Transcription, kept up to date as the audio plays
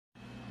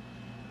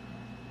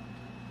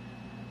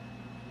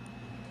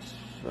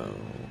So,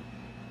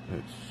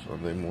 it's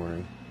Sunday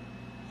morning.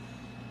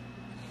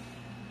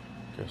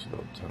 Guess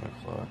about 10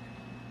 o'clock.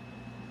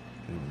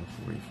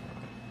 11:45.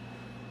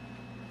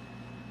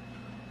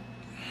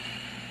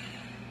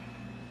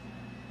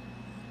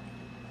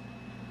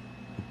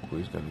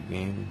 Boys got a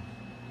game.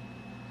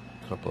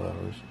 A couple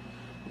hours.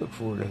 Look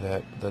forward to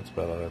that, but that's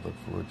about all I look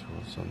forward to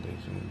on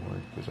Sundays anymore,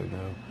 because I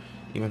know,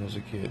 even as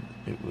a kid,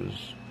 it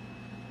was,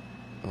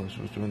 unless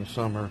it was during the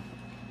summer,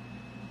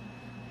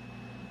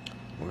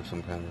 or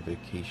some kind of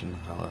vacation,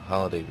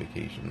 holiday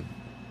vacation.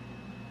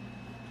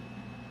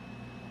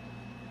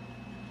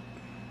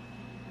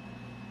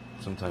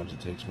 Sometimes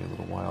it takes me a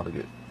little while to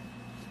get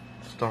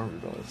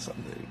started on a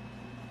Sunday,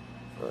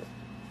 but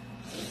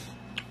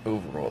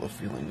overall the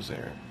feeling's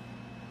there.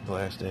 The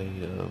last day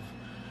of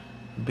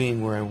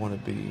being where I want to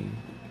be,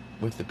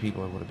 with the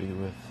people I want to be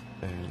with,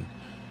 and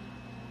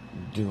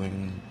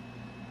doing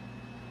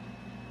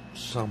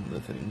some of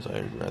the things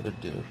I'd rather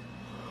do.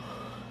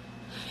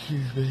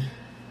 Excuse me.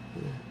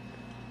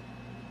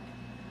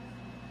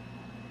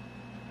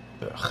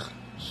 Ugh,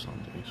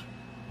 Sundays.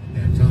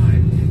 That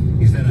time,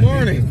 he said,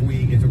 Morning.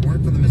 If it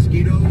weren't for the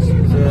mosquitoes, I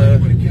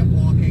would have kept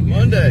walking.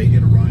 Monday.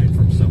 Get a ride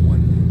from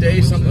someone. Day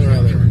something or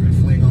other.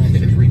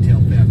 Retail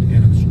theft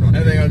and obstruction.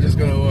 I think I'm just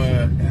going to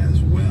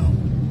as well.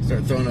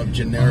 Start throwing up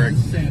generic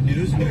Sad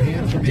news. New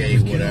Hampshire day,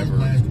 whatever.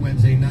 Last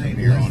Wednesday night,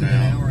 Here less on than an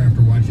out. hour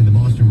after watching the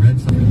Boston Red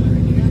Sox.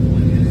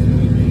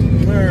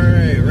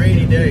 Alright,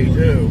 rainy day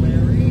too.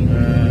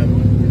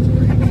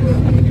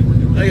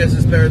 I guess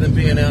it's better than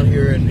being out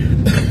here at 8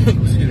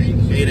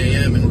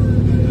 a.m.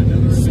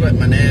 and sweat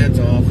my nads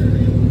off. But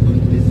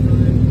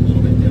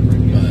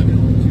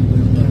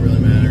doesn't really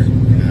matter.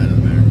 Yeah, it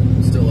doesn't matter.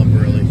 It's still up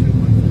early.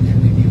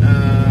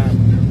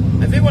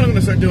 I think what I'm going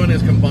to start doing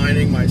is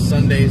combining my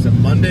Sundays and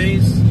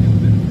Mondays.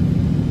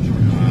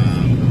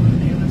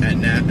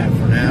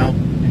 For now,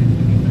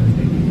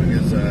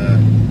 because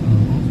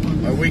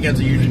our weekends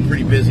are usually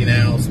pretty busy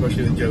now,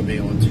 especially with Joe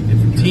being on two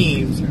different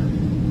teams. I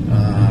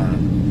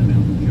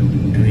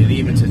mean,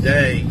 even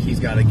today, he's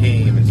got a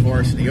game. It's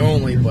varsity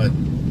only, but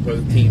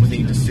both teams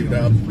need to suit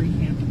up.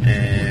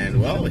 And,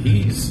 well,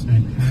 he's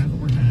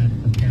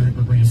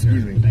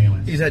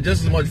had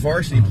just as much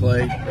varsity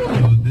play,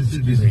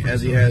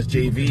 as he has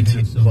JV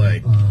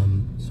play.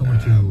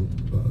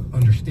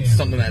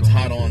 Something that's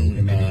hot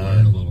on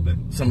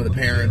some of the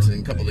parents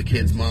and a couple of the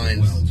kids'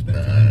 minds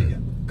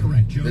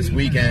this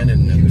weekend,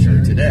 and I'm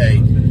sure today,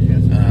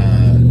 is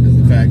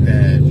the fact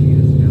that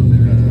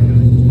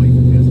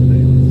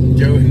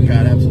Joe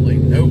got absolutely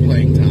no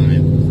playing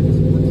time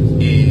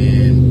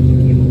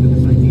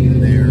in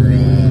their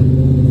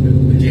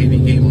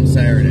JV game on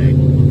Saturday,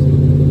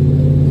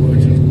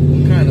 which is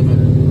kind of a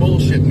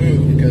bullshit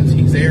move, because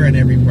he's there at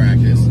every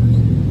practice.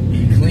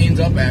 He cleans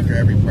up after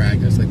every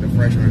practice like the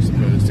freshmen are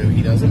supposed to.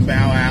 He doesn't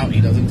bow out.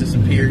 He doesn't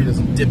disappear. He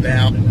doesn't dip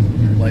out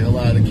like a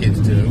lot of the kids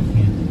do.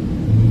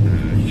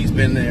 He's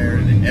been there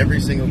in every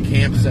single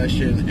camp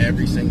session,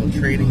 every single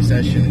training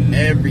session,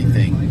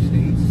 everything,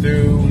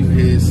 through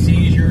his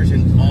seizures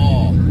and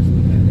all.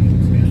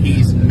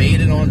 He's made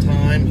it on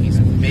time. He's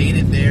made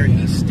it there.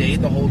 He's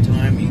stayed the whole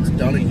time. He's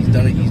done it. He's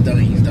done it. He's done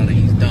it. He's done it.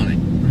 He's done it.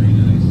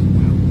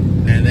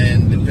 And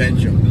then the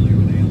bench him.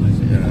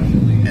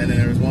 And then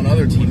there was one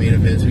other teammate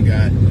of his who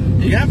got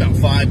about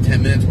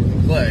 5-10 minutes worth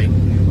of play,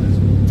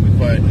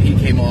 but he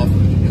came off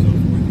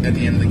at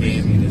the end of the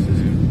game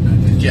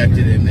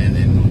dejected and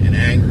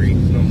angry.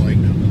 So I'm like,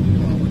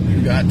 well,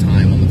 you got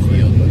time on the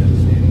field, but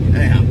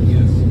anyhow.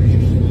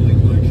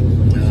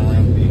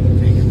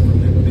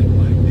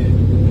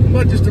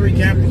 But just to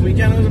recap the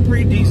weekend, it was a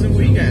pretty decent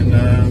weekend,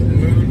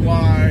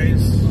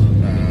 mood-wise.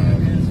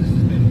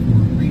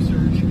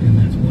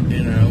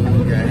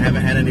 I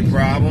haven't had any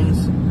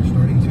problems.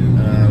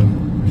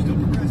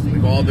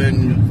 We've all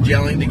been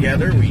gelling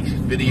together. We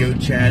video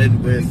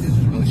chatted with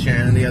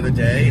Shannon the other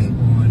day, and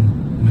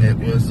it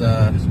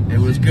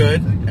was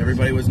good.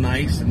 Everybody was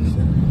nice, and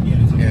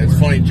it's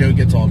funny. Joe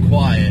gets all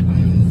quiet,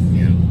 and,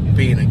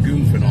 being a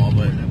goof and all,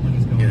 but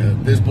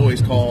this boy's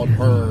called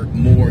her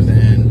more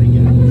than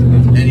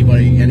any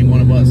one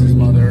of us, his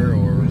mother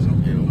or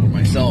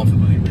myself,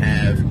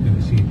 have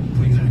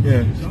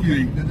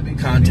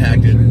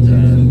contacted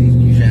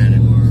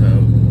Shannon. So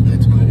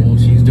it's cool.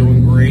 She's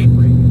doing great.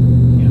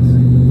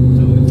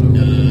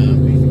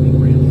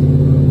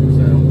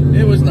 So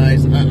it was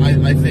nice.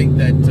 I think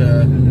that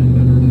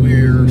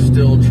we're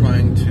still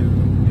trying to,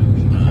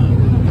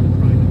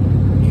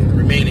 the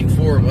remaining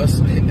four of us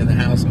in the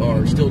house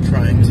are still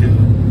trying to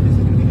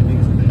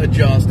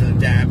adjust and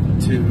adapt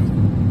to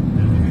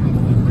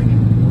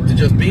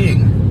just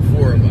being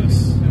four of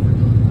us.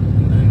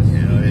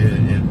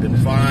 It's been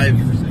five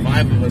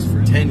of us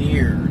for 10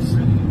 years,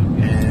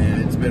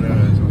 and it's been a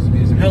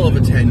hell of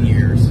a 10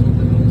 years.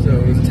 So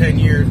it was 10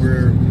 years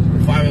where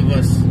five of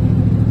us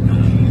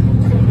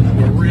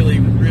were really,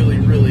 really,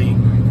 really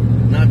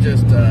not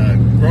just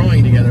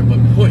growing together, but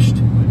pushed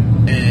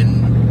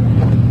and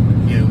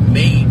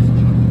made,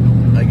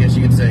 I guess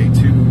you could say,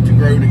 to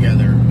grow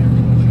together.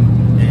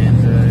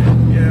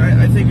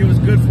 And I think it was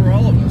good for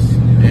all of us.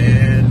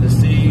 And to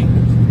see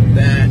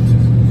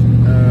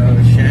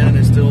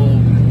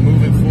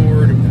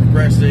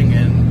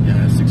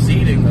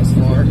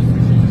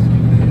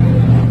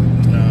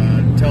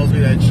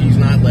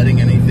not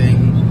letting anything,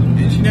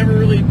 and she never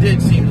really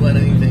did seem to let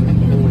anything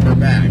hold her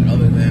back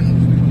other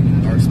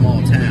than our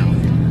small town.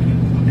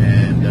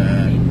 And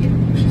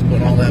she's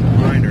put all that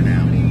behind her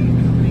now.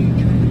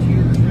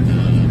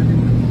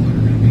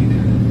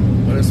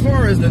 But as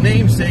far as the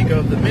namesake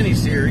of the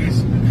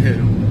miniseries,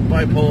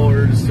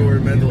 Bipolar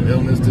Dystonia, Mental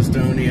Illness,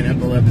 Dystonia, and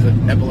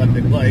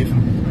Epileptic Life,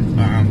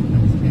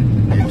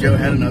 Joe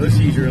had another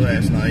seizure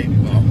last night,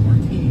 well,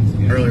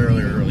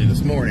 early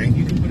this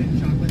morning,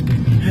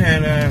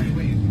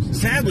 and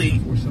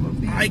sadly,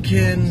 I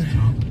can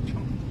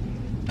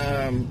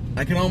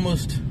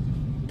almost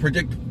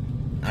predict,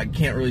 I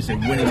can't really say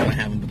when he's going to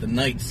have one, but the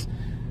nights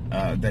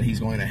that he's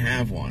going to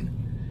have one.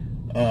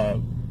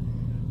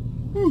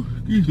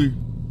 Excuse me.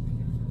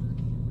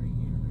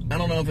 I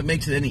don't know if it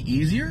makes it any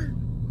easier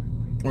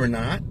or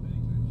not.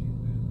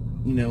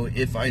 You know,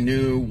 if I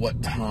knew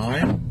what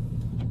time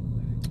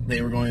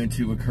they were going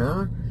to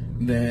occur,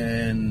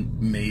 then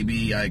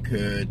maybe I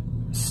could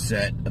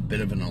set a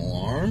bit of an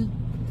alarm,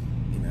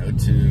 you know,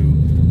 to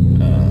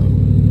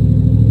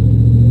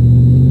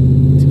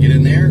get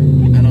in there.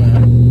 I don't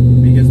know,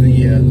 because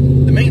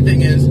the main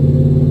thing is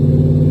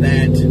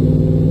that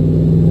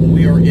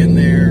we are in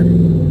there,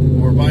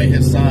 we're by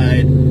his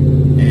side,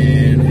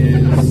 and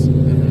his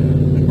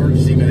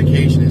emergency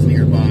medication is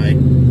nearby.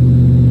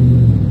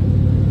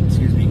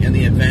 Excuse me. In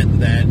the event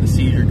that the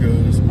seizure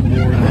goes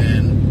more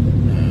than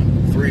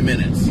 3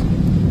 minutes. I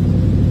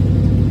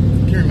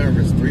can't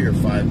remember if it's 3 or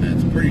 5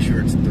 minutes. I'm pretty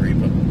sure it's 3,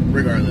 but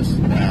regardless,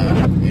 you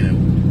know,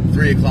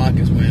 3 o'clock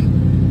is when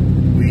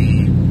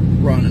we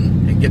run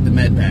and get the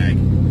med bag.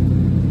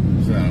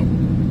 So, I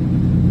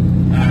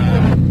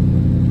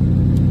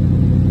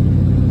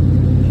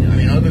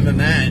mean, other than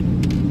that,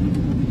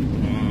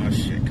 oh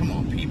shit, come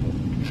on, people.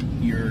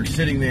 You're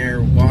sitting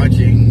there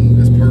watching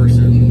this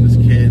person, this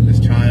kid, this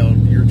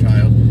child, your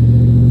child,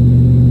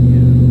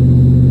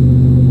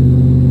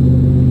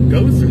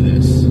 go through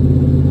this.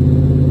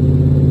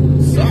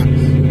 It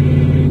sucks.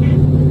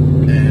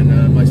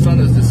 And my son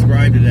has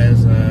described it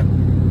as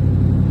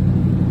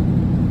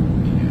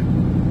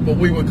what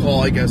we would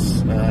call, I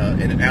guess,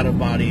 an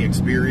out-of-body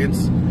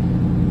experience.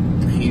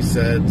 He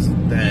says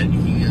that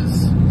he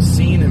has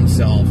seen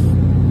himself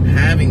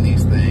having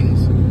these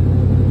things,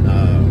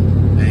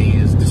 and he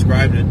has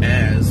described it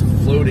as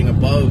floating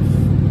above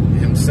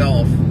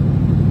himself,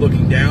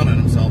 looking down at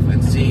himself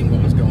and seeing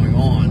what was going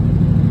on.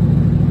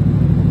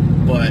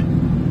 But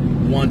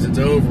once it's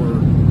over,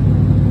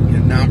 you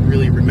know, not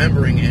really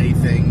remembering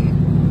anything,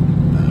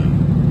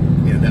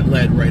 you know, that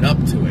led right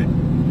up to it.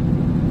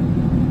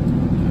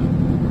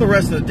 The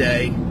rest of the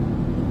day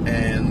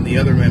and the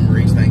other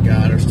memories, thank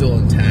God, are still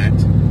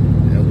intact. You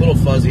know, a little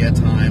fuzzy at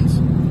times,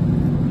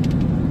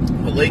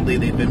 but lately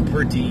they've been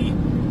pretty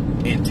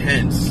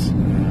intense. I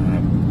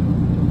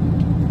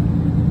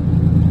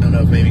don't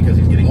know if maybe because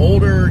he's getting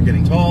older,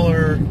 getting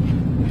taller,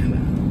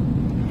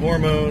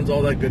 hormones,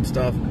 all that good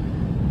stuff.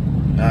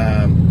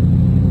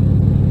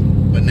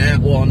 But now,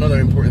 well, another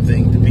important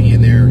thing to be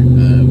in there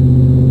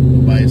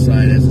by his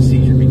side as the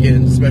seizure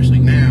begins, especially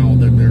now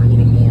that they're a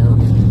little more, I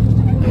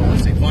don't want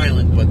to say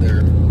violent, but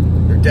they're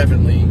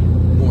definitely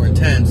more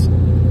intense,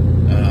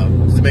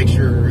 is to make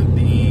sure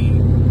the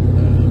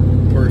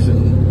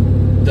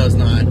person does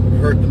not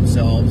hurt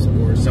themselves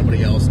or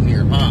somebody else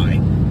nearby.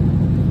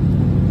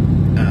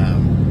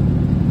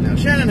 Now,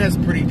 Shannon has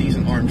pretty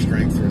decent arm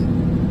strength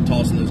from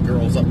tossing those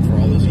girls up for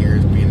all those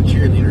years, being a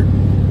cheerleader.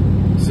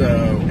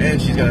 So,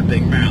 and she's got a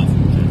big mouth.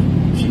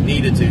 If she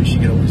needed to, she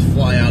could always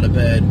fly out of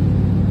bed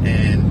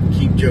and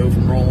keep Joe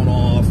from rolling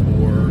off,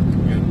 or,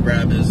 you know,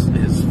 grab his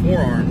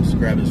forearms,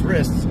 grab his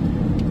wrists,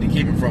 to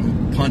keep him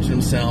from punching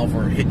himself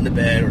or hitting the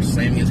bed or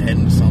slamming his head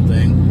into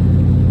something.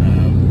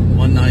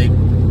 One night,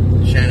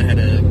 Shannon had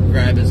to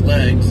grab his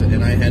legs,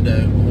 and I had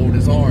to hold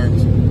his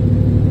arms.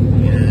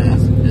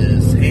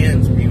 His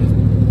hands, he was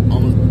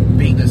almost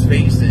beating his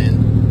face in,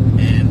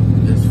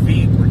 and his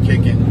feet were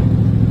kicking.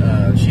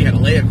 She had to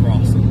lay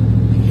across him.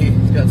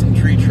 He's got some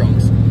tree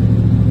trunks.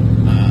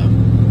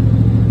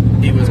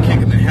 He was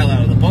kicking the hell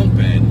out of the bunk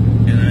bed,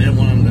 and I didn't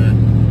want him to,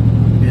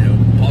 you know,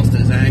 bust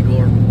his ankle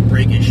or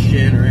break his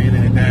shin or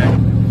anything like that.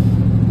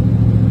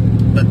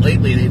 But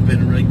lately they've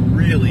been like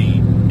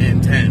really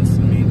intense.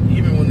 I mean,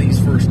 even when these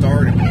first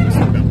started, when he was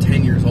about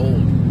 10 years old,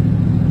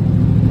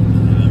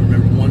 I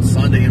remember one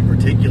Sunday in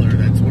particular,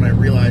 that's when I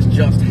realized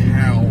just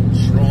how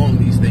strong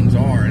these things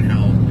are, and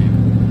how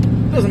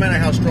it doesn't matter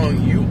how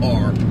strong you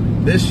are,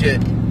 this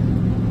shit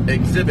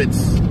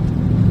exhibits, you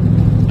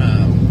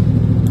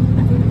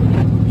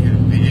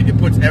know, it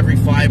puts every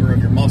fiber of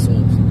your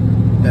muscles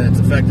that it's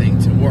affecting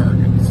to work.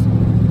 It's,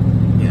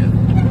 you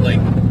know, like,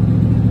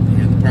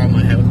 you know, the problem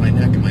I have with my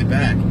neck and my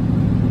back.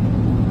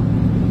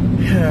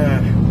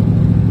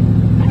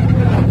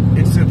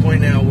 It's to the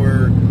point now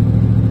where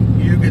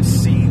you could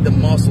see the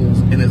muscles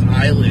in his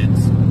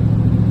eyelids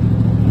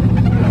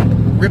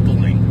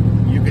rippling.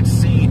 You could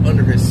see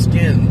under his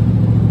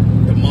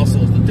skin the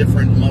muscles, the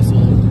different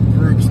muscle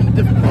groups and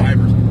the different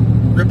fibers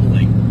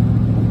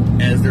rippling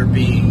as they're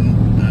being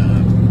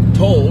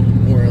told,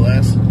 more or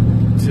less,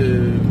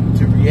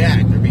 to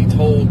react. They're being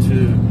told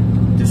to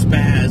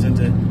spaz and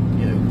to,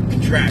 you know,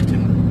 contract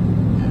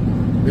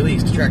and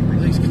release, contract,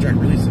 release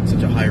at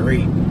such a high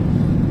rate.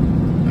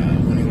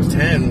 When he was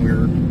 10,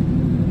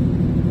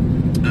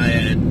 I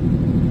had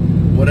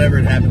whatever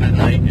had happened that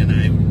night, and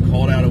I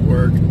called out of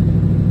work,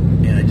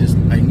 and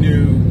I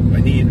knew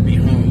I needed to be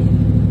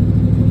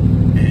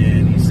home.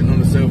 And he's sitting on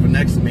the sofa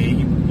next to me.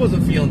 He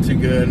wasn't feeling too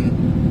good,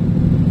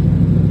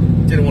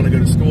 and didn't want to go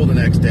to school the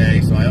next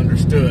day, so I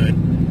understood.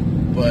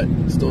 But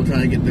still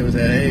trying to get those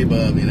at, hey,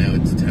 bub, you know,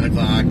 it's 10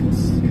 o'clock,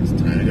 it's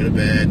time to go to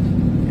bed.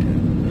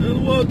 You know,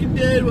 Walking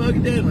Dead. I'm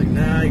like,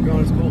 nah, you're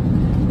going to school.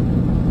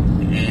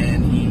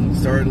 And he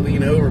started to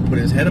lean over, put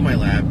his head on my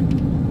lap,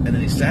 and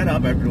then he sat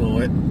up after a little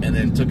bit, and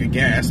then took a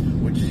gasp,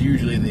 which is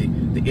usually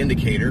the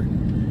indicator.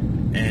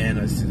 And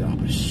I said,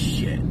 oh,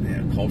 shit.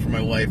 And I called for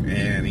my wife,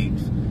 and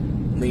he's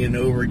leaning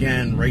over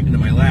again, right into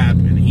my lap,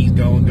 and he's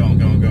going.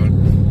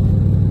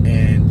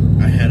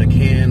 And I had a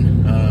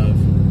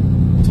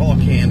tall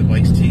can of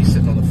iced tea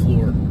sitting on the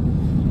floor.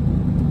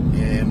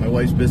 And my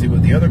wife's busy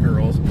with the other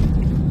girls.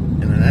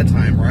 And at that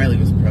time, Riley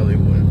was probably,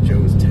 Joe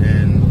was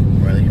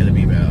 10. Riley had to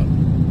be about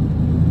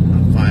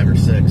 5 or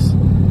 6.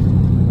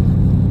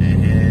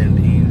 And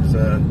he's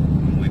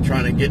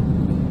trying to get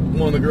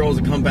one of the girls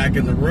to come back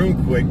in the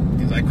room quick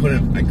because I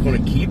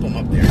couldn't keep him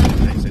up there.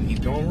 And I said, he's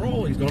going to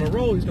roll.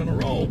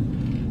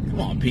 Come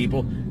on,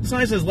 people. The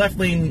sign says left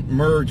lane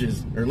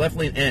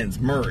ends,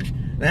 merge.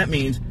 That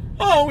means,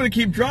 I'm going to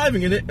keep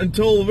driving in it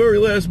until the very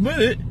last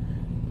minute.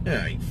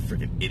 Yeah, you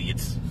freaking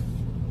idiots.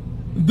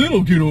 Then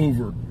I'll get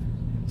over.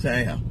 So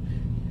anyhow,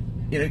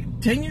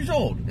 10 years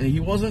old, and he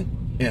wasn't,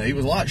 he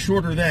was a lot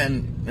shorter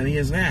then than he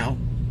is now.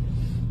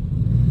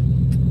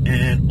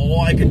 And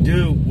all I could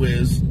do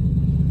was,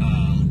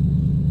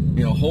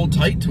 hold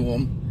tight to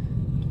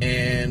him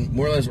and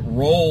more or less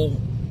roll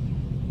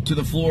to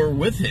the floor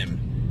with him.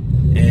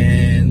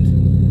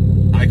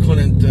 And I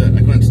couldn't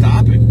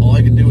stop it. All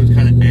I could do was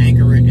kind of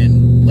anchor it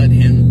and let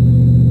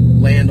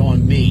him land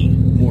on me,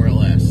 more or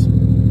less.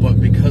 But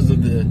because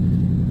of the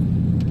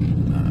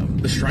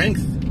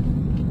strength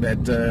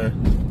that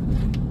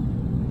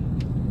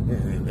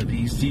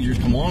these seizures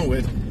come on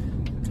with,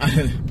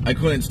 I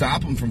couldn't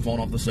stop him from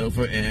falling off the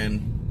sofa,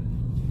 and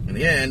in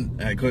the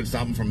end, I couldn't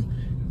stop him from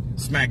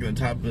smacking the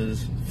top of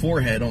his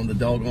forehead on the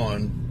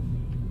doggone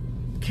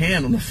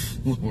can on the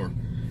floor.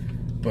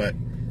 But,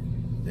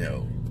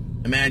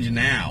 imagine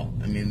now.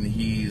 I mean,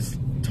 he's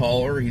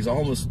taller. He's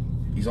almost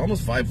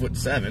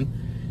 5'7".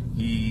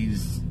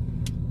 He's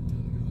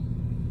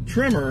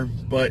trimmer,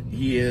 but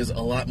he is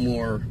a lot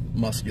more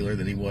muscular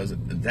than he was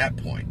at that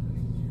point.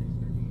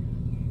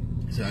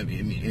 So I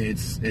mean,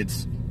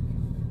 it's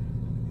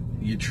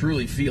you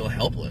truly feel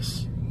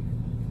helpless.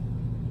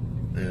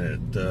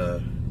 And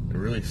it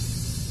really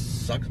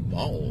sucks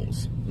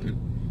balls.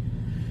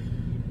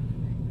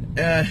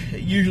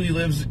 It usually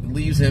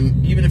leaves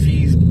him, even if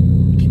he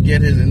can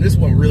get his, and this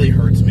one really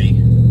hurts me.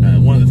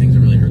 One of the things that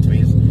really hurts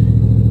me is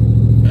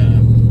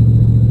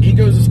he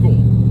goes to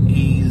school.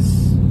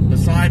 He's,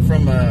 aside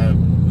from a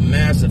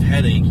massive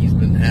headache he's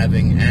been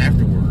having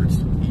afterwards,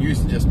 it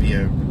used to just be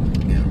a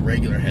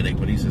regular headache,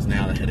 but he says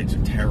now the headaches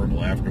are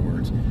terrible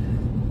afterwards.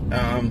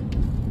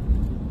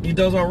 He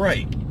does all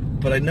right,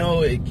 but I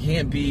know it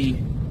can't be,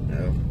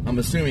 I'm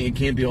assuming it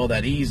can't be all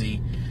that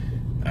easy,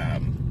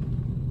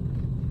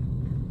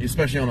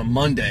 especially on a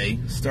Monday,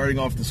 starting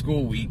off the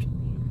school week,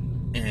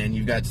 and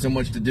you've got so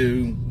much to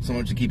do, so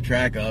much to keep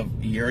track of.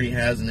 He already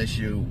has an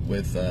issue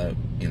with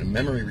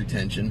memory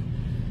retention.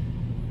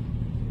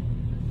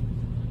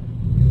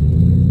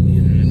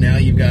 Now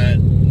you've got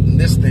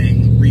this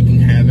thing wreaking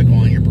havoc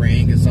on your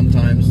brain, because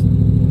sometimes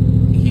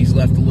he's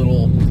left a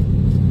little, I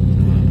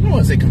don't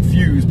want to say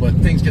confused, but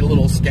things get a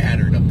little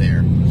scattered up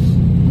there.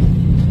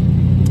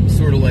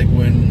 Sort of like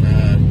when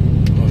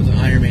it was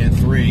Iron Man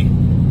 3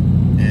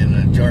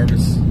 and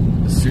Jarvis'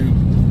 suit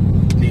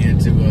needed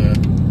to,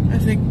 I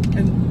think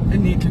I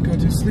need to go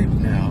to sleep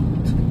now.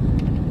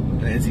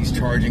 And as he's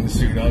charging the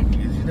suit up,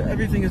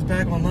 everything is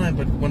back online,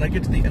 but when I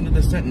get to the end of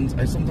the sentence,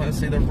 I sometimes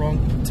say the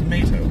wrong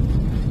tomato.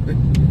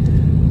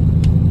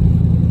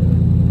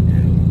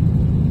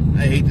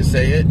 I hate to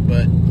say it,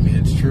 but I mean,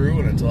 it's true,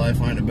 and until I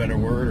find a better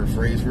word or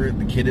phrase for it,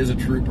 the kid is a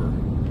trooper.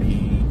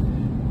 He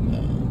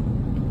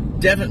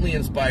definitely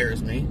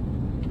inspires me.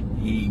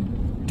 He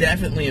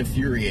definitely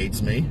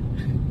infuriates me.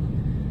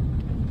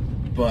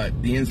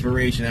 But the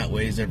inspiration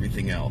outweighs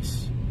everything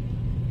else.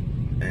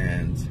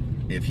 And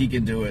if he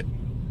can do it,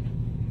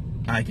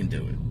 I can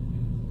do it.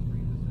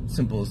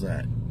 Simple as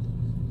that.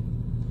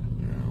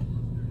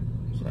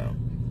 So,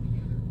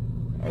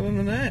 other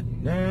than that,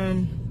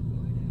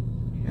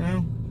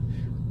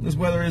 this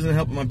weather isn't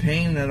helping my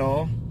pain at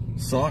all.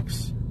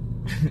 Sucks.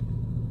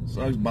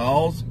 Sucks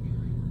balls.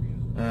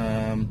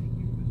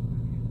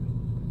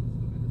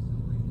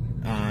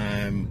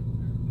 I'm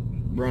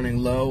running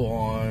low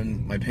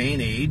on my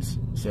pain aids,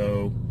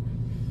 so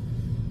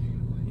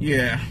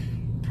yeah,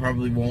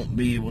 probably won't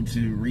be able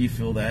to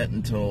refill that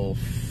until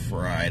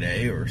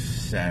Friday or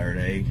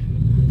Saturday,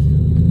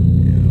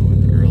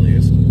 at the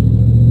earliest.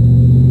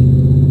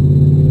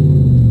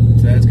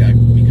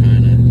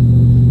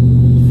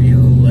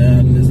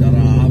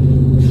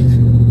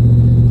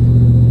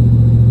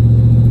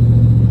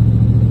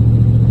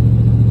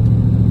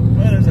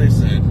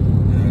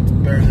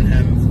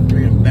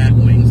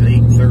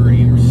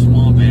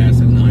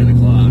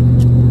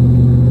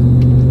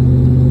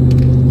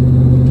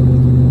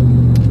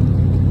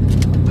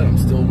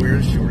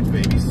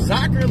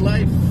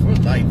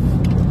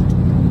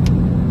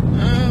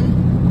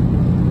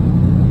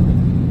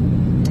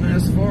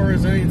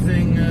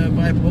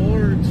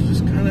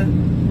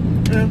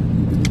 you know,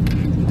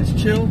 just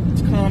chill.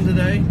 It's calm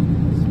today.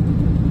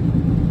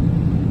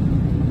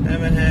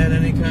 Haven't had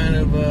any kind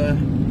of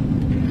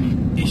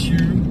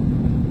issue.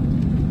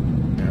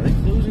 Are they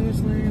closing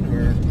this lane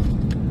or?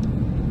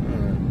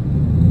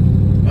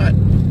 But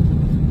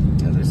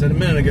as I said a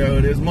minute ago,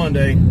 it is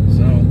Monday,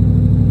 so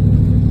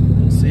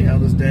we'll see how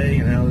this day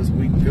and how this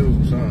week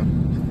goes. Huh?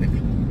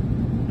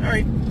 All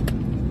right,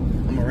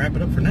 I'm gonna wrap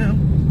it up for now.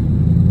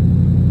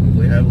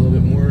 Hopefully, have a little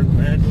bit more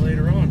to add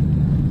later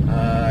on.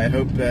 I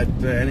hope that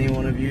any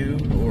one of you,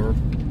 or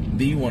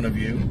the one of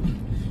you,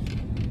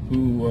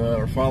 who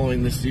are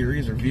following this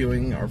series or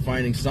viewing, are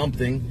finding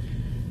something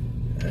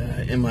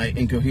in my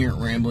incoherent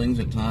ramblings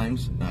at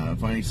times,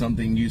 finding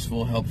something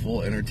useful,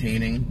 helpful,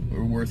 entertaining,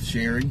 or worth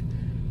sharing.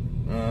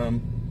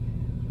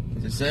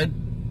 As I said,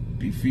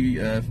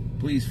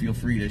 please feel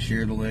free to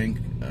share the link.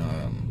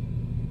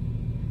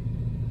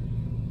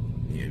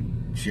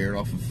 Share it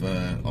off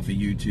of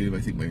YouTube.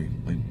 I think my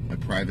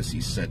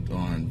privacy's set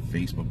on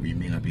Facebook where you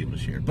may not be able to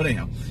share it. But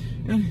anyhow,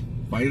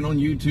 find it on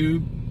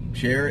YouTube,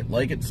 share it,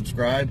 like it,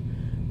 subscribe.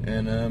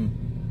 And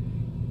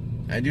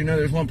I do know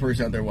there's one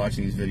person out there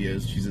watching these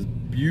videos. She's a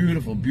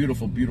beautiful,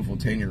 beautiful, beautiful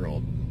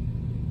 10-year-old.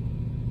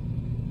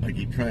 I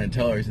keep trying to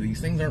tell her, so these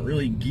things aren't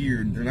really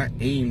geared. They're not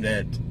aimed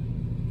at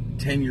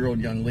 10-year-old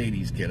young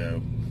ladies,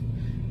 kiddo.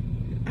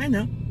 I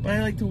know, but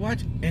I like to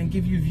watch and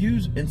give you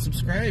views and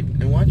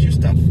subscribe and watch your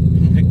stuff.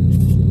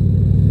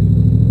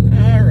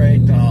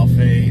 Alright, doll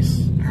face.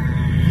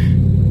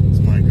 It's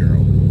my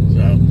girl.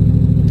 So,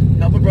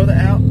 help a brother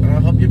out,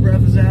 help your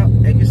brothers out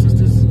and your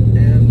sisters,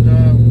 and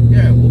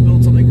yeah, we'll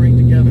build something great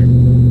together.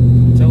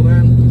 Until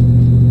then,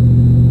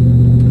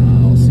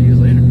 I'll see you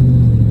later.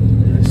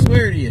 And I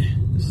swear to you,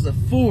 this is a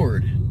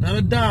Ford, not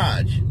a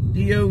Dodge.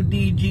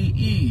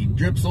 D-O-D-G-E.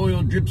 Drips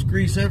oil, drips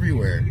grease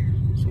everywhere.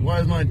 So why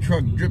is my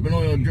truck dripping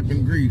oil,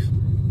 dripping grease?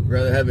 I'd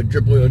rather have it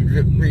drip oil,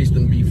 drip grease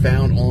than be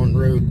found on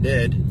road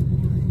dead.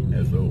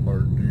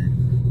 S-O-R-D.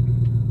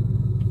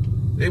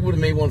 They would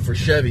have made one for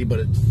Chevy,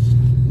 but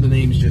the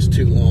name's just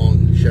too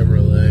long.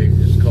 Chevrolet.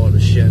 Just call it a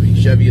Chevy.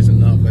 Chevy is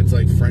enough. That's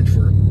like French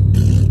for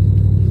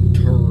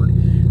turd.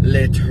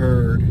 Le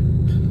turd.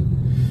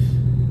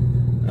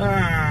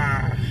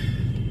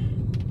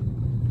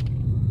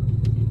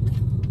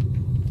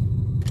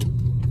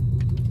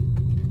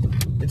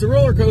 It's a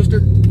roller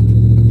coaster.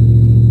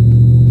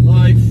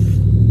 Life.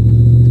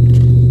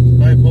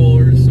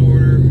 Bipolar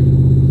disorder.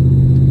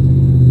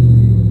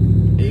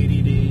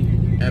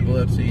 ADD.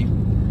 Epilepsy.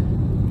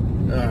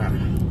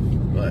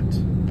 But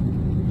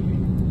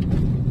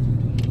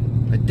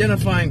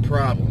identifying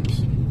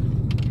problems.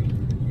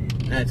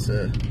 That's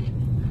a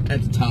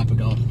topic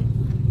I'll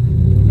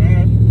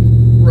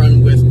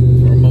run with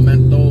for a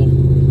momento.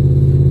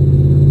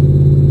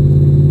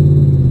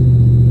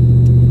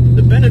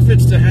 The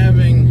benefits to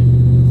having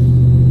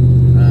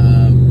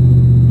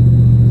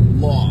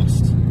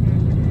lost,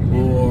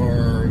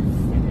 or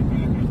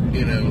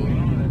it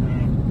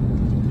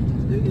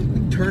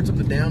turns up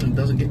and down and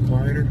doesn't get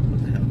quieter.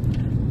 What the hell?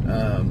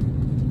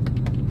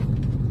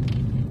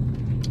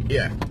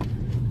 Yeah.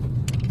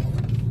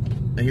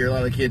 I hear a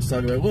lot of kids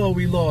talk about, well,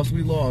 we lost,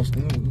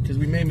 because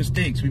we made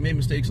mistakes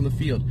on the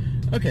field.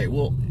 Okay,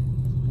 well,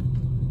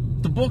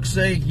 the books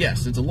say,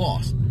 yes, it's a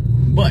loss.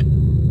 But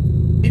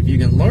if you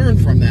can learn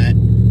from that,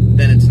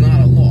 then it's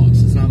not a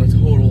loss. It's not a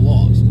total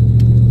loss.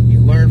 You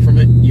learn from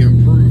it, you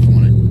improve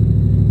on it.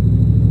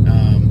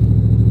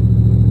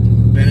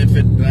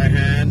 Benefit that I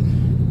had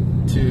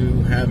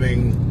to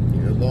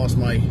having lost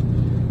my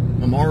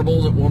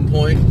marbles at one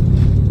point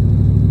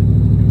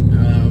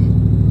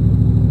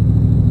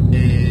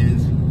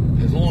is,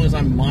 as long as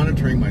I'm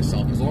monitoring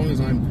myself, as long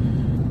as I'm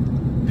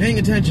paying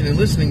attention and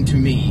listening to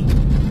me,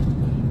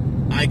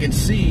 I can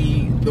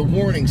see the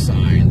warning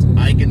signs.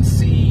 I can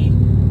see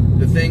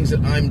the things that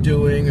I'm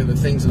doing, or the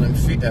things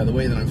that the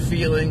way that I'm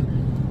feeling,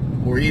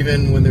 or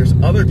even when there's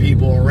other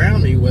people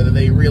around me, whether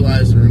they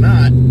realize it or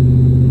not,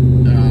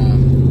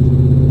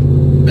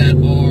 that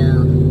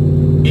are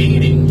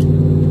aiding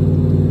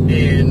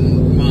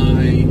in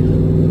my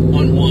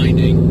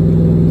unwinding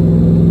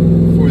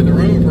for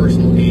their own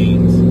personal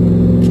gains.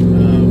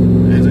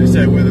 As I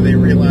said, whether they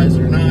realize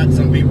it or not,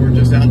 some people are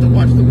just out to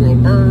watch the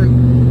world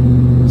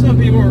burn. Some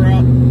people are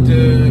out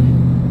to,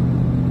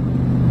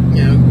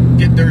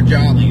 get their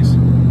jollies.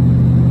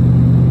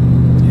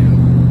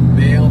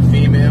 Male,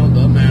 female,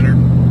 doesn't matter.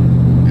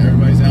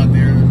 Everybody's out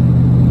there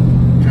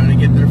trying to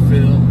get their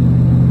fill.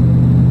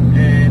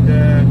 And,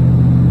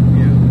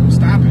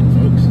 stop it,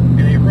 folks.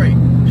 It ain't right.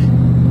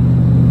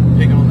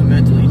 Pick on the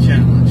mentally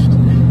challenged,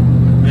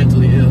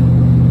 mentally ill.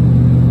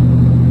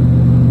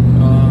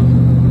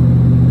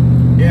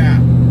 Yeah.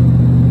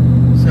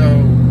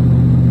 So,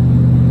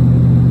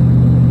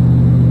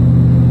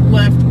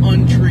 left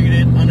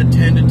untreated,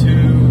 unattended to,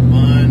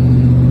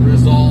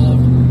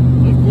 unresolved.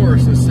 Of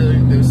course, those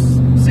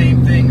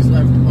same things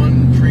left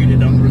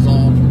untreated,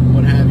 unresolved,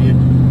 what have you,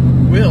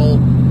 will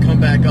come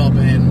back up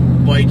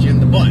and bite you in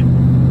the butt.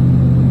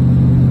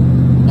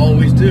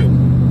 Always do.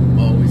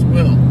 Always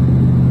will.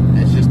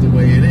 That's just the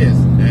way it is.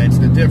 That's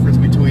the difference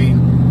between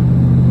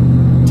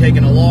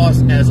taking a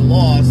loss as a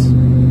loss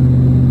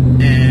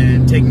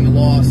and taking the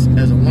loss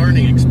as a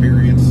learning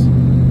experience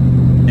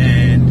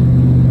and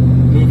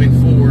moving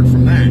forward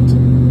from that.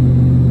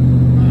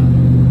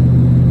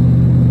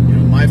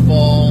 My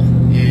fall,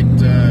 it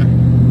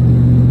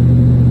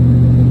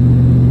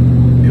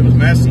was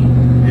messy.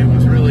 It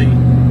was really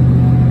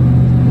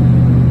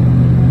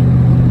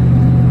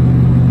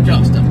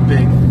just a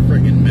big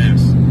friggin'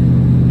 mess.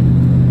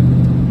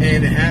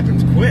 And it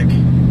happens quick.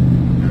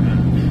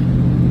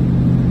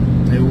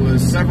 It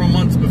was several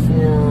months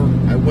before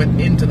I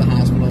went into the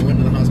hospital. I went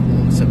to the hospital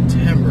in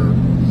September.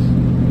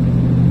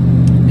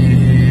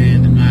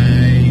 And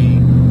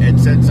I had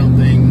said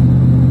something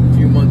a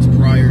few months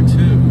prior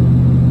to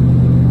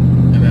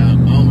about,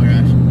 oh my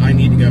gosh, I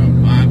need to go.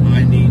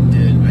 I need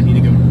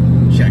to go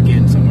check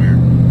in somewhere.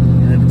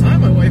 And at the time,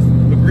 my wife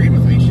agreed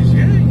with me. She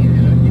said,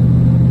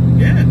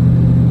 yeah.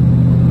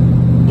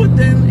 But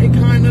then it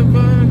kind of,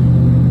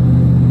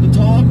 the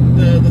talk,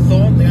 the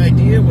thought, the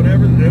idea,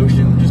 whatever, the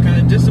notion just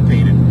kind of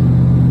dissipated.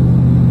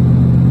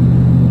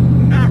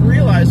 Not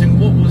realizing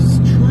what was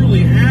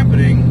truly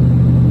happening,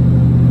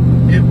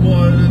 it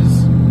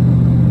was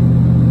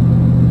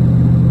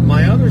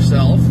my other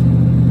self,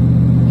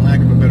 for lack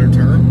of a better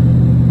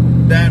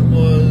term, that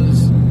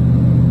was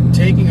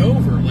taking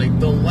over. Like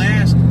the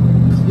last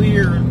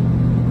clear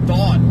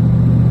thought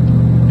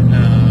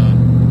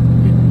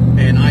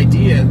and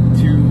idea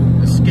to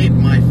escape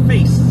my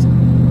face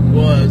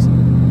was,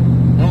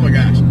 oh my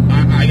gosh,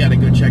 I got to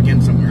go check in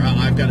somewhere.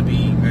 I've got to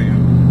be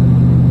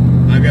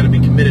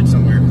committed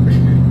somewhere.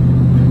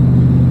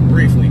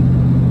 Briefly,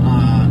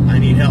 I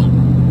need help.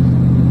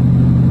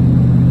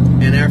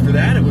 And after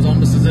that, it was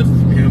almost as if,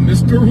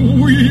 Mr.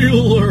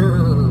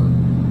 Wheeler,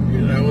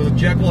 it was a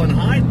Jekyll and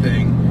Hyde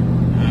thing.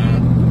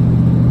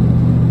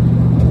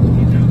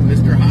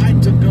 Mr.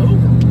 Hyde took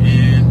over,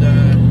 and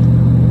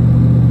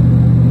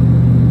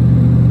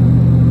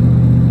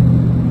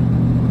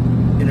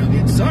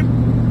it sucked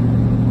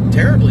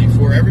terribly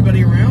for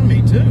everybody around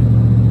me too.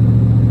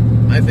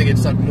 I think it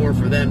sucked more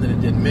for them than it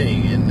did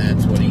me, and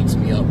that's what eats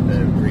me up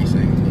every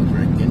single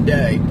freaking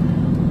day.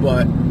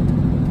 But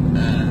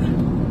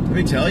let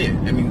me tell you,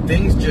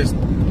 things just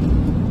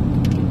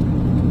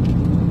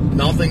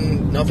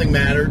nothing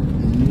mattered.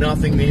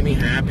 Nothing made me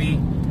happy.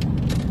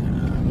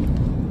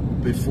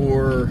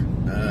 Before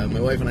my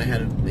wife and I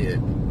had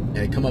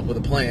come up with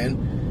a plan.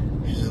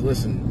 She says,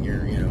 "Listen,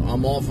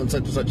 I'm off on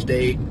such and such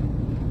date.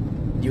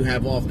 You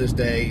have off this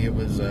day." It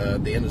was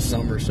the end of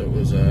summer, so it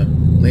was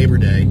Labor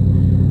Day.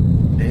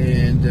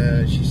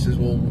 And she says,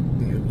 "Well,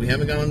 we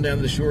haven't gone down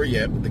to the shore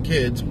yet with the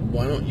kids.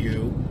 Why don't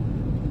you,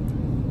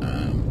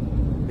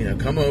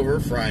 come over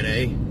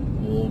Friday?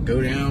 We'll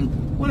go down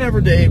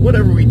whatever day,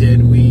 whatever we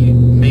did. We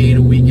made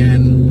a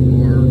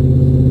weekend or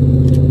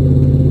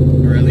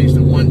at least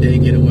a one-day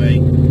getaway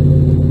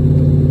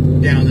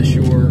down the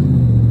shore.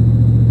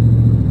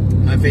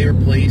 My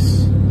favorite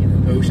place,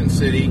 Ocean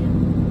City.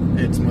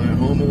 It's my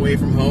home away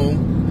from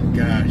home.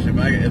 Gosh, if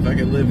I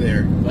could live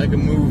there, if I could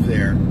move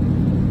there,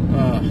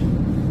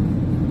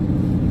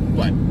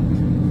 what?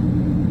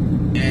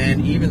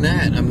 And even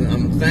that,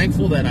 I'm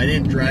thankful that I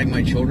didn't drag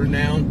my children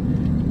down,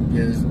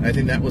 because I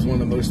think that was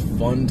one of the most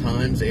fun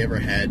times they ever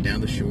had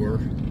down the shore.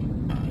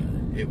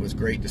 It was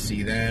great to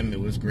see them. It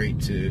was great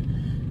to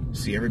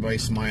see everybody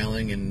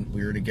smiling, and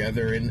we were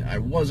together. And I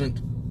wasn't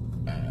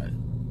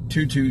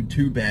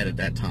too bad at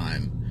that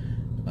time.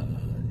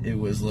 It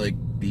was like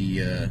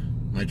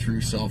my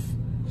true self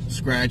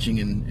scratching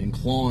and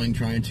clawing,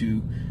 trying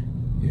to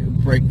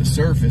break the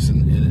surface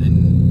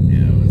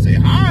and say,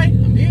 "Hi,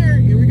 I'm here.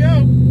 Here we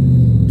go."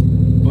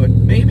 But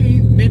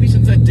maybe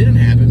since that didn't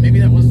happen, maybe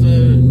that was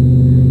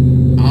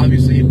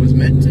obviously it was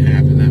meant to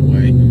happen that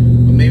way.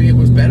 But maybe it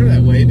was better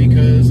that way,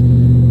 because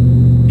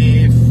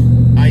if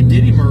I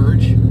did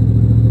emerge,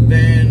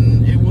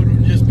 then it would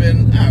have just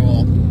been,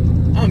 well,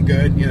 I'm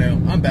good.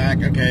 I'm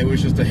back. Okay, it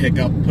was just a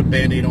hiccup. Put a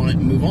Band-Aid on it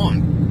and move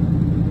on.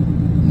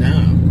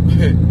 No.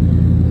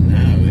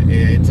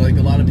 It's like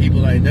a lot of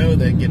people that I know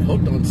that get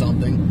hooked on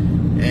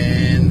something,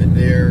 and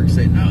they're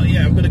saying, "Oh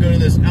yeah, I'm going to go to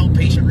this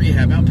outpatient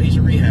rehab.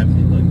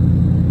 Like,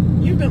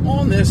 you've been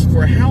on this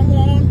for how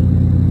long?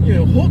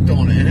 Hooked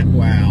on it.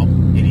 Wow,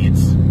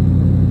 idiots.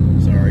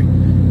 Sorry.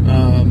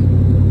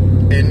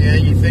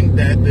 And you think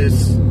that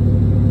this,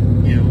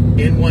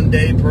 in one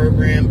day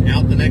program,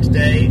 out the next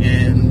day,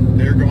 and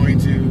they're going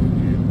to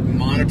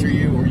monitor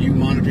you, or you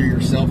monitor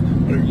yourself,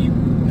 whatever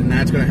and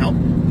that's going to help?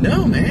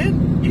 No,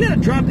 man. You got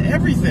to drop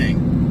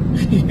everything.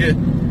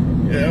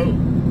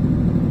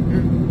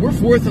 We're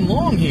fourth and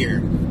long here.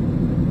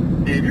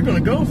 And if you're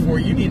going to go for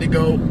it, you need to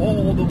go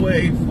all the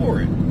way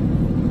for it.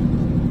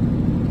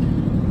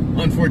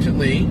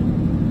 Unfortunately,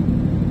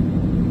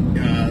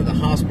 the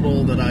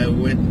hospital that I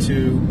went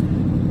to,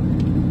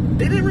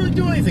 they didn't really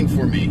do anything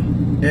for me.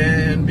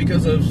 And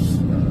because of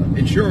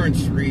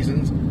insurance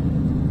reasons,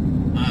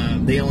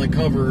 they only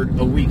covered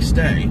a week's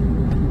stay,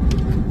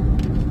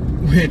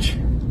 which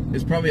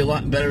is probably a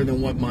lot better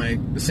than what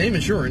the same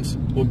insurance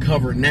will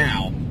cover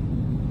now.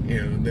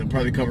 you know, they'll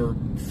probably cover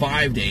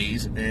 5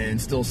 days and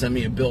still send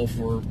me a bill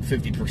for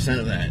 50%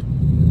 of that.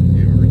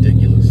 You know,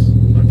 ridiculous.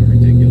 Fucking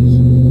ridiculous.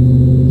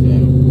 So,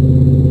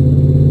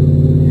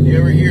 if you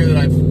ever hear that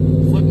I've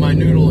flipped my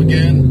noodle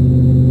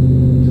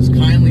again, just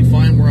kindly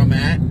find where I'm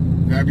at,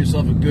 grab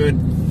yourself a good,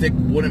 thick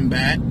wooden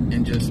bat,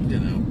 and just, you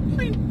know,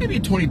 maybe a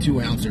 22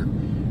 ouncer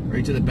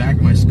right to the back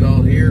of my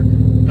skull here,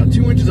 about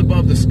 2 inches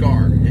above the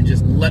scar, and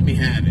just let me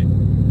have it,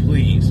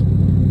 please.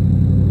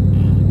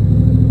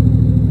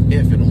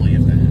 If that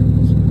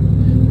happens.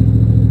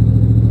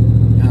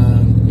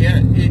 Yeah,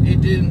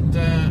 it didn't,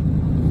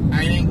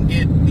 I didn't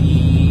get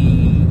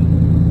the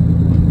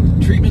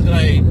treatment that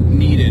I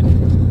needed.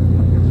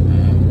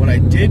 What I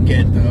did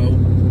get, though,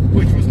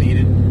 which was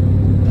needed,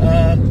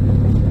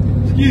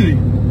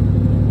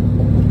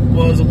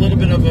 was a little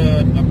bit of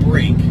a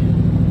break.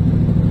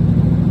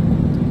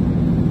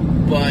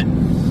 But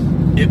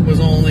it was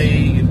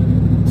only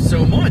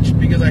so much,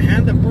 because I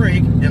had the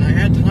break and I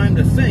had time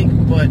to think,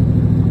 but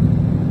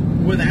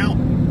without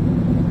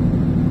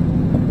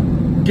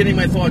getting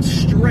my thoughts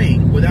straight,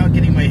 without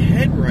getting my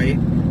head right,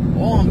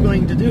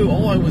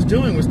 all I was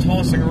doing was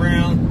tossing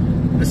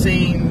around the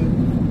same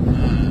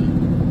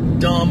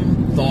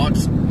dumb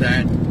thoughts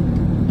that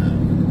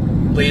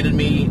landed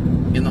me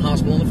in the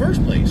hospital in the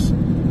first place.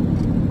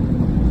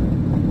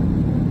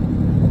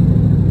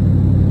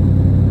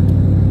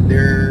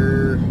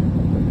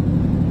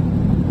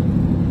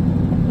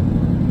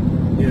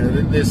 You know,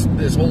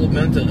 this whole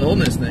mental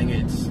illness thing,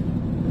 it's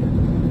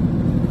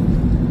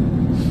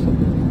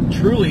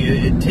truly,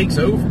 it takes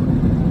over.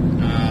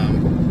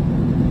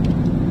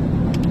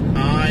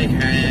 I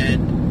had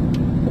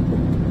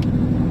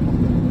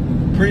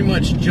pretty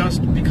much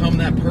just become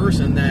that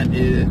person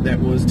that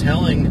was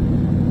telling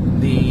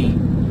the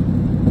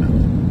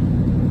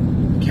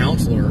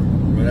counselor, or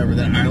whatever,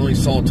 that I only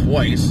saw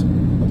twice.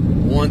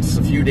 Once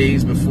a few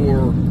days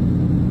before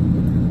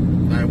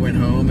I went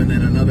home, and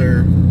then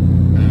another,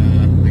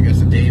 I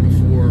guess a day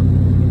before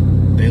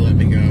they let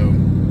me go.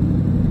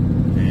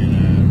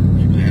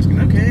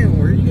 Okay,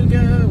 where are you going to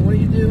go? What are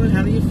you doing?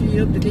 How do you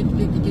feel?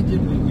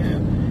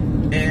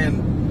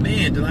 And,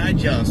 man, did I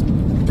just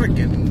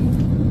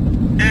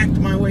freaking act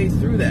my way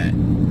through that.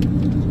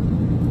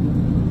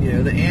 You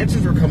know, the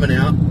answers were coming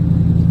out.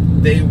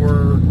 They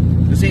were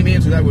the same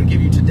answers I would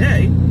give you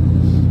today,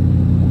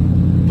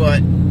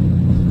 but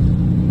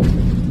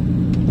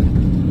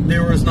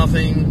there was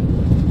nothing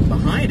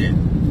behind it.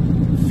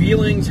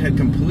 Feelings had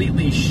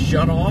completely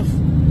shut off.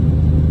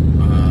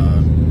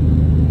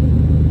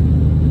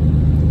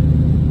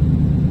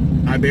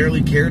 I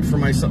barely cared for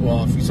myself.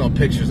 Well, if you saw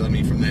pictures of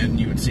me from then,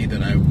 you would see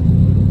that I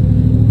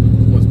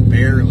was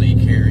barely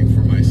caring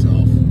for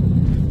myself.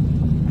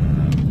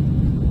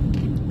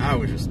 I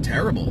was just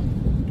terrible.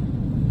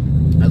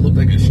 I looked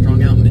like a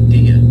strung out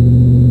Medea.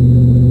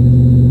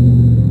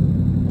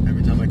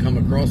 Every time I come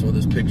across all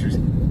those pictures,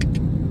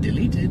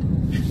 deleted.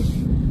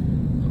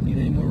 Don't need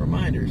any more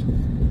reminders.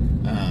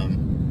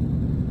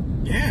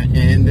 Yeah,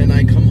 and then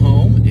I come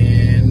home,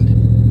 and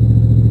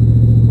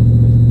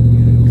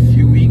a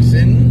few weeks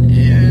in,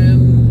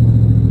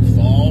 and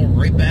fall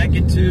right back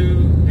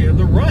into, you know,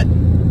 the rut.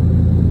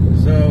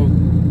 So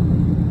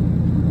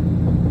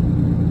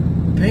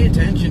pay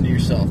attention to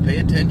yourself. Pay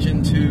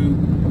attention to,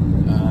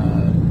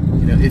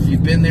 you know, if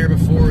you've been there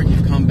before and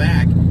you've come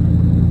back,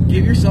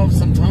 give yourself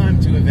some time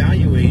to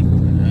evaluate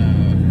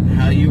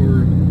how you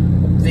were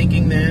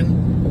thinking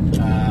then,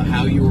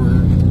 how you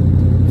were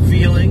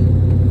feeling,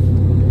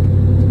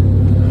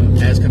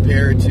 as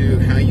compared to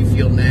how you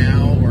feel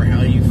now, or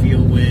how you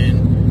feel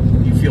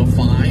when you feel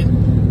fine,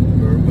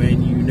 or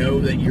when you know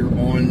that you're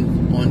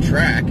on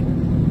track.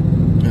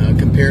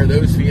 Compare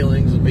those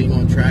feelings of being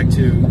on track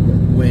to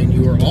when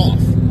you are off,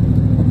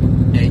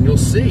 and you'll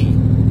see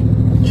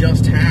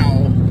just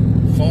how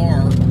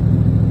far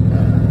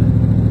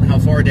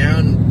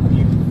down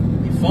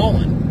you've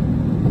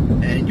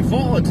fallen. And you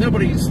fall, it's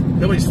nobody's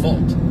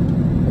fault.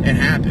 It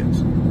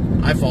happens.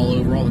 I fall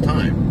over all the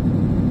time.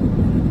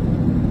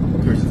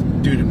 Of course, it's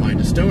due to my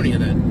dystonia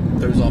that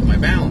throws off my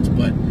balance,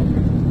 but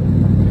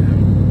you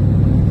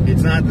know,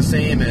 it's not the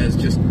same as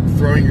just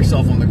throwing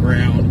yourself on the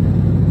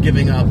ground,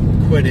 giving up,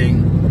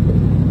 quitting,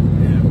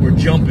 you know, or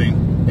jumping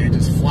and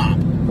just flop,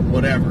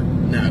 whatever.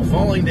 Now,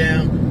 falling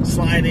down,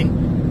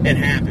 sliding, it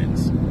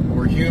happens.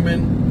 We're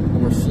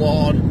human, we're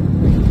flawed,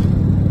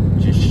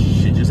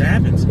 shit just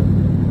happens.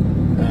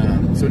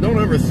 So don't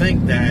ever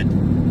think that, you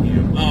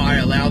know, oh, I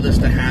allowed this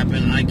to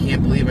happen, I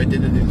can't believe I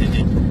did it.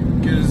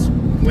 Because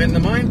when the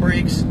mind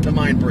breaks, the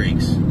mind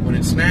breaks. When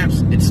it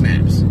snaps, it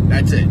snaps.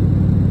 That's it.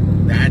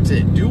 That's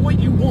it. Do what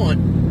you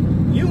want.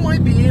 You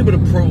might be able to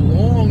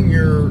prolong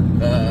your,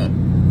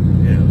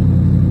 you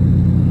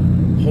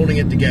know, holding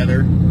it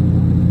together,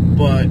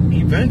 but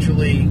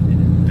eventually,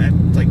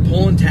 that's like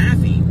pulling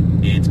taffy.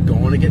 It's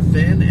going to get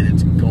thin and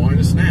it's going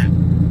to snap.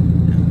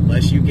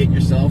 Unless you get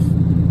yourself,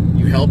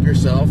 you help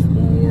yourself,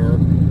 or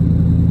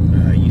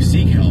you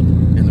seek help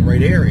in the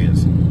right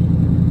areas.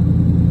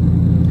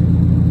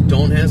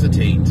 Don't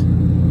hesitate.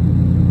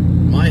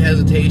 My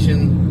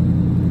hesitation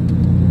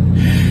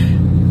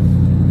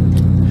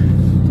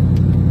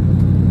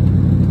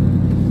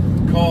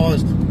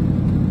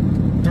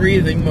three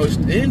of the most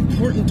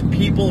important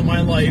people in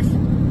my life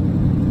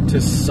to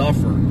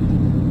suffer.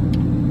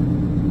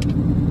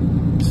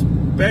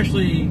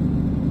 Especially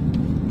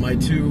my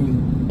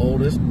two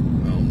oldest,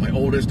 my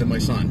oldest and my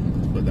son,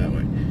 let's put it that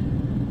way.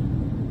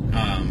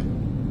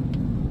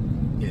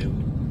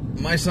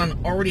 My son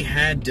already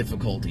had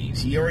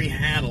difficulties. He already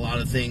had a lot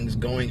of things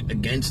going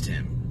against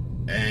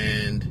him.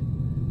 And,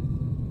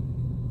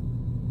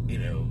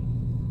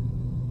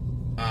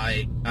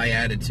 I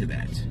added to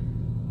that.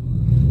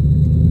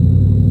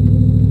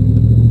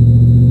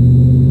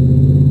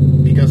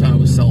 Because I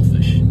was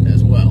selfish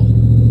as well.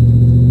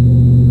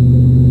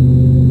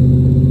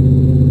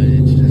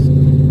 It's just,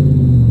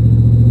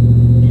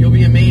 you'll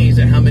be amazed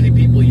at how many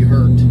people you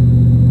hurt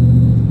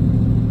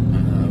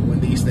when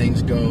these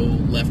things go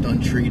left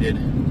untreated,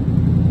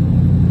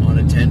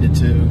 unattended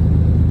to.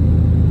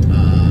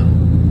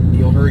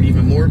 You'll hurt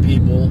even more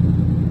people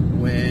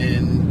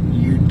when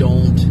you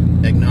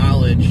don't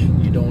acknowledge,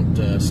 you don't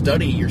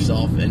study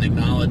yourself and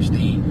acknowledge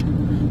the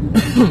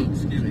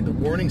excuse me, the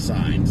warning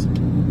signs.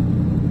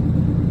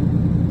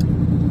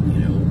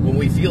 When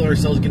we feel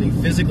ourselves getting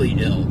physically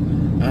ill,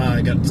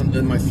 I got something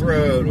in my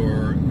throat,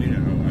 or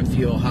I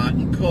feel hot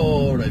and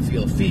cold, I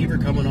feel a fever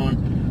coming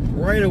on,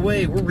 right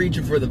away we're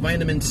reaching for the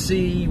vitamin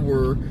C,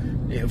 we're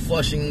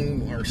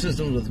flushing our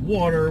systems with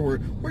water,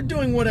 we're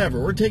doing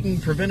whatever, we're taking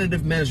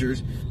preventative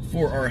measures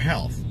for our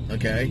health,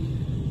 okay?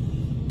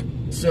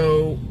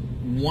 So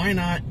why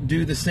not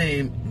do the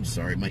same? I'm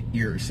sorry, my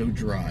ear is so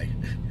dry.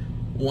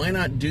 Why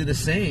not do the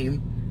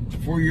same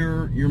for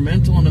your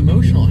mental and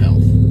emotional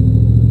health?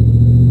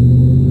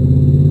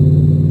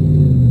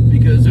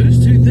 Because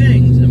those two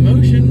things,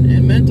 emotion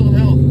and mental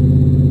health,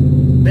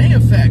 they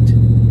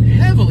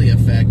heavily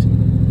affect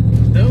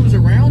those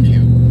around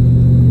you.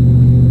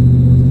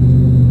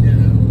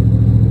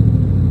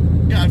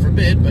 God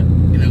forbid, but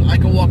I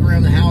can walk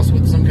around the house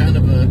with some kind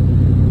of a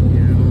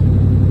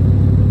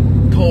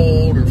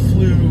cold or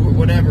flu or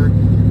whatever,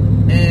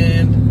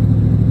 and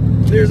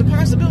there's a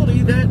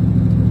possibility that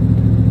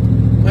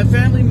my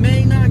family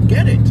may not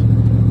get it.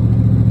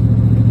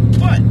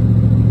 But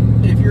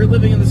if you're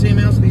living in the same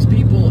house with these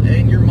people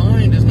and your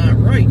mind is not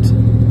right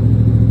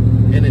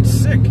and it's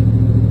sick,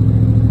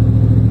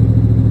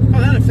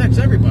 that affects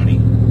everybody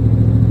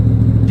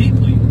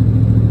deeply,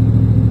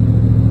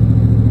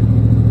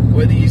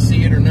 whether you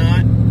see it or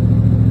not.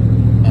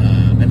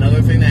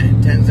 Another thing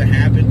that tends to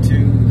happen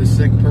to the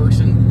sick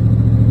person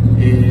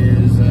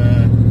is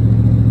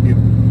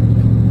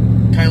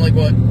kind of like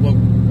what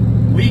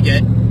we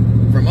get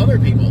from other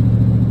people.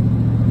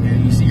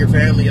 You see your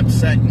family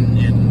upset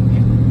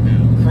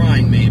and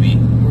crying maybe,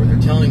 or they're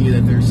telling you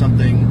that there's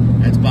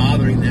something that's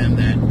bothering them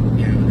that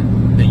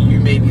that you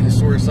may be the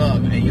source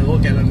of, and you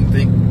look at them and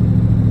think,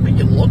 but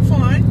you look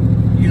fine,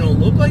 you don't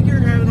look like you're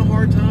having a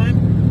hard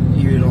time,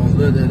 you don't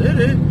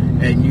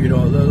and you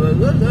don't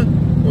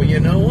well, you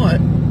know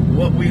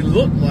what we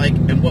look like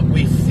and what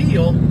we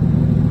feel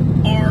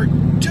are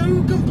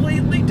two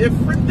completely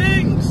different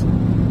things.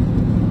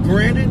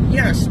 Granted,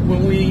 yes,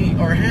 when we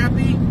are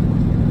happy,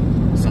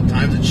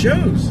 sometimes it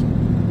shows,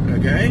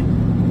 okay?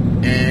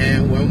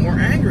 And when we're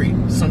angry,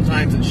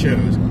 sometimes it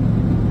shows.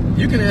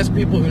 You can ask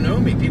people who know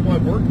me, people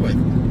I've worked with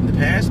in the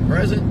past,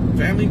 present,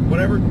 family,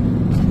 whatever.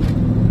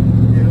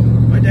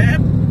 My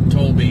dad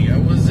told me I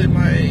was in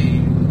my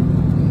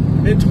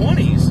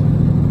mid-20s,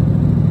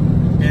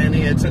 and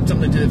he had said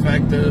something to the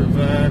effect of,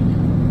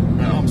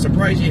 I'm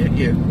surprised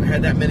you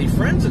had that many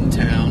friends in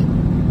town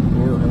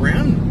or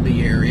around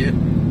the area.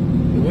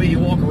 The way you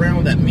walk around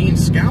with that mean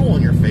scowl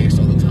on your face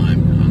all the time.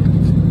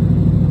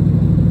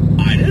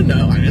 I didn't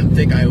know. I didn't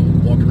think I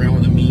walked around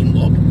with a mean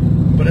look.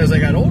 But as I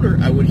got older,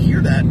 I would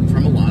hear that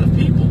from a lot of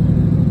people.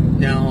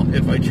 Now,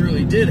 if I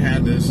truly did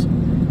have this,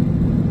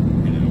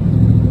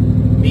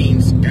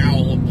 mean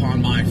scowl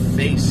upon my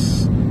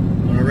face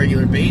on a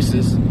regular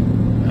basis,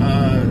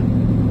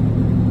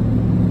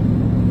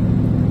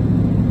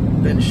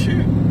 then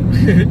shoot.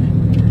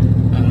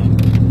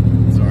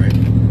 Sorry.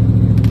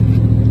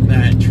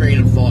 That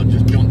train of thought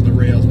just jumped the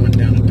rails, went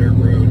down a dirt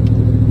road.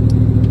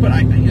 But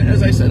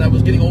as I said, I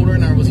was getting older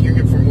and I was hearing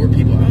it from more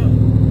people.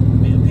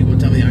 People would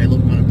tell me I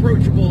look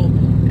unapproachable,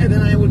 and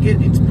then I would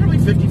get, it's probably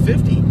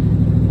 50-50.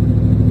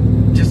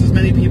 Just as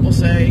many people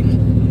saying,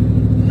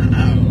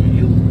 no,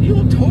 you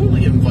look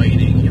totally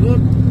inviting. You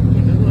look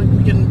like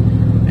we can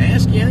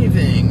ask you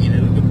anything. We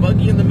can bug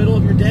you in the middle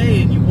of your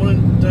day and you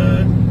wouldn't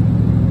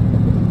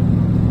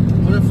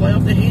fly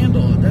off the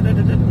handle.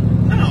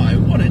 No, I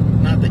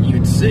wouldn't. Not that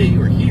you'd see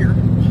or hear.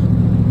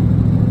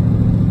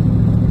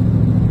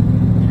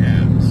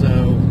 Yeah,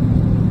 so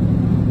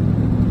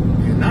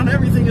not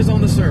everything is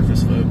on the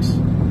surface, folks.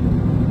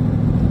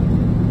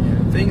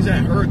 Things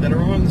that hurt that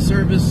are on the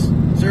surface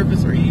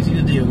are easy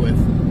to deal with.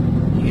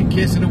 You can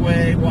kiss it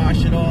away,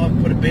 wash it off,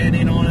 put a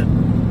Band-Aid on it,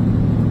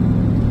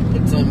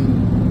 put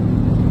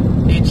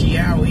some itchy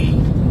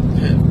owie,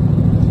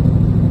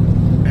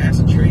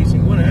 acid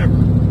tracing, whatever.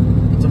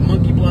 Put some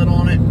monkey blood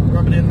on it,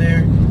 rub it in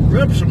there,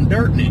 rub some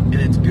dirt in it, and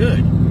it's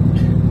good.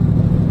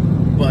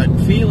 But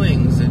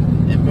feelings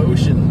and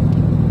emotion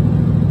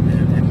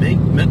and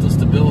mental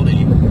stability.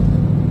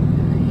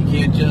 You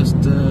can't just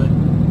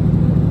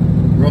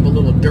rub a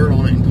little dirt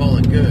on it and call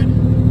it good.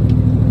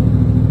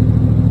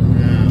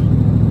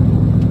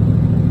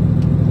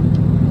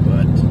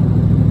 But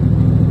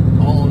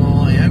all in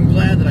all, I am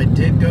glad that I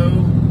did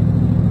go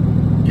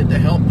get the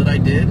help that I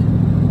did.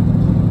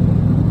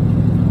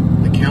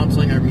 The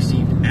counseling I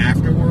received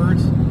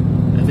afterwards,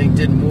 I think,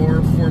 did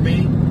more for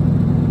me.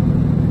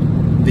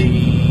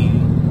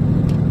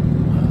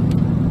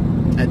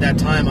 At that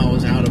time, I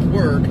was out of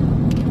work. It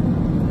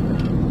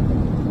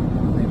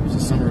was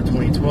the summer of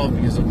 2012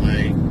 because of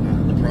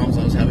the problems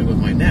I was having with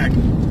my neck.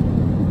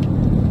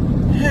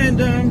 And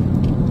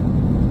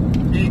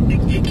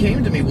it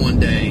came to me one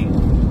day,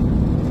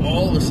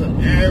 all of a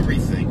sudden,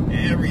 everything.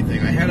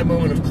 I had a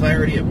moment of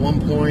clarity at one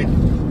point,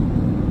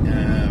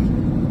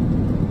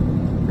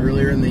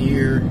 earlier in the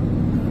year,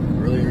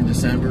 earlier in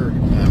December,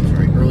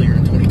 earlier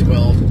in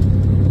 2012.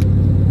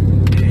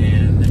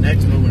 And the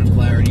next moment of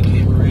clarity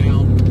came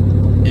around,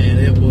 and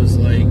it was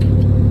like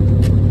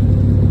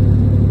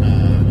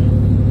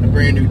a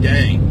brand new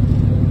day.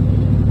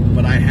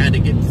 But I had to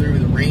get through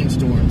the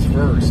rainstorms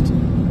first.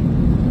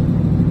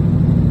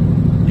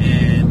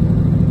 And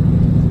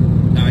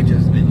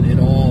it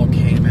all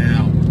came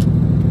out.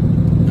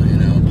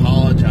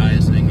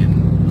 Apologizing, and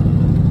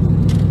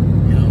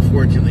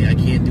unfortunately I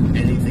can't do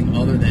anything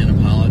other than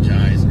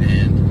apologize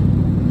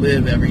and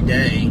live every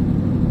day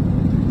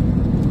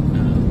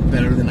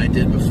better than I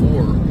did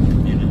before,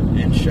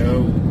 and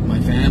show my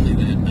family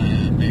that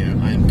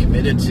I'm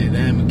committed to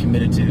them and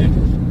committed to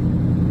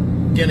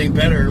getting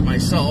better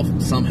myself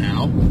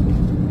somehow,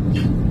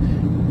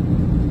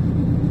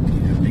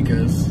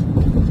 because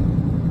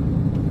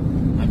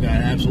I've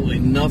got absolutely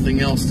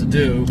nothing else to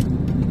do.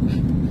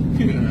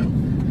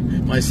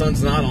 My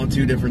son's not on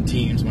 2 different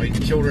teams. My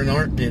children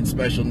aren't in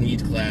special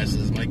needs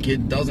classes. My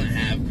kid doesn't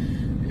have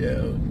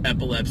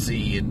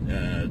epilepsy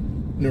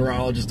and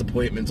neurologist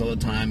appointments all the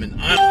time,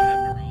 and I don't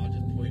have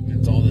neurologist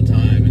appointments all the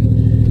time,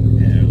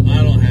 and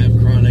I don't have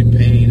chronic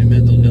pain and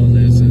mental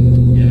illness,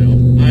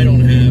 and I don't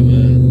have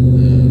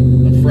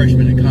a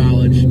freshman in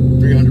college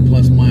 300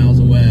 plus miles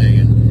away,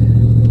 and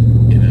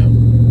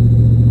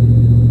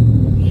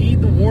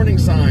heed the warning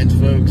signs,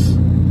 folks,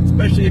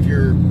 especially if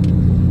you're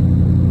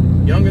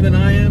younger than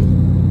I am,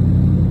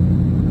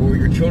 or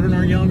your children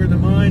are younger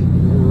than mine,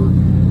 or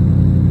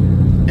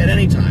at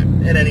any time.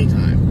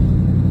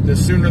 The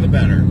sooner the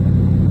better.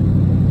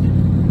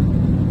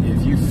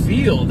 If you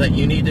feel that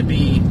you need to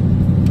be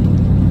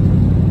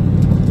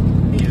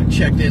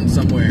checked in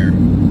somewhere,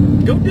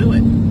 go do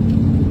it.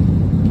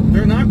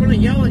 They're not going to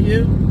yell at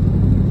you.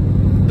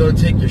 They'll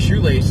take your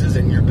shoelaces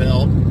and your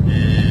belt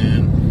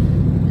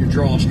and your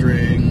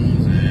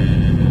drawstrings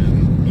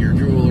and your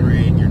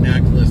jewelry and your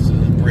necklaces,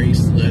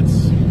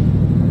 bracelets.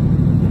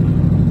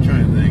 I'm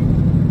trying to think.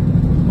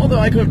 Although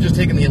I could have just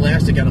taken the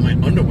elastic out of my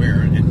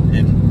underwear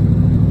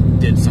and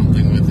did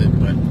something with it,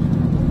 but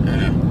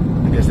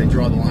I guess they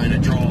draw the line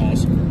at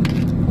draws.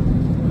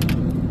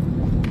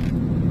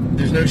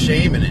 There's no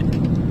shame in it.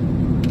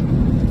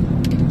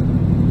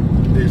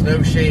 There's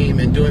no shame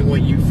in doing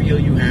what you feel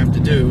you have to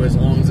do, as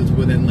long as it's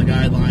within the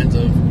guidelines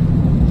of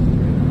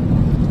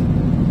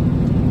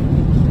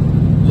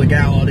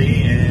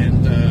legality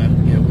and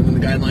within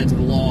the guidelines of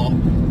the law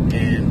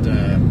and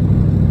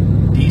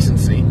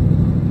decency.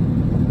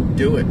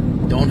 Do it.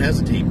 Don't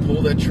hesitate.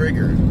 Pull that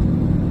trigger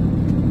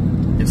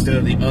instead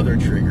of the other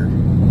trigger.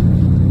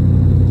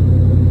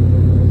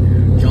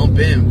 Jump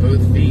in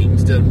both feet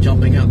instead of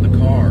jumping out the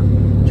car,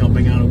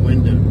 jumping out a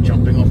window,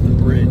 jumping off the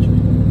bridge.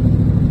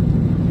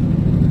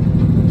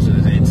 So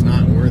that it's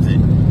not worth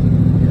it.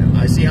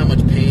 I see how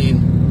much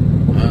pain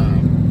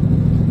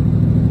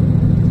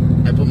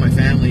I put my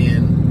family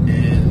in,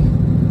 and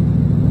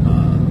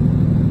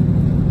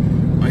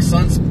my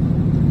son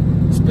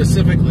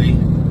specifically,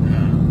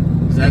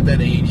 because at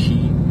that age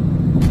he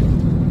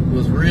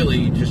was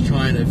really just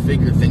trying to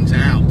figure things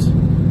out.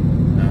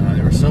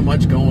 There was so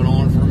much going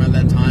on for him at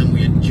that time.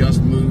 We had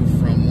just moved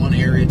from one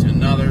area to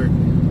another.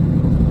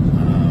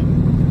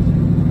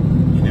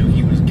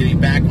 He was getting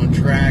back on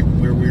track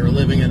where we were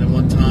living at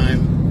one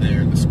time.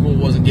 The school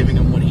wasn't giving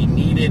him what he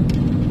needed.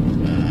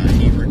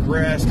 He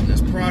regressed in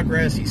his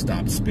progress. He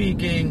stopped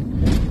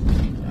speaking.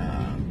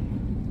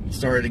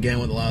 Started again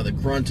with a lot of the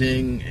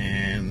grunting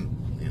and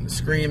the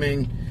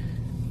screaming.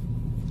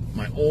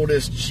 My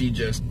oldest, she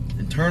just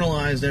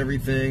internalized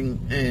everything,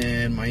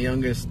 and my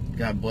youngest,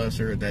 God bless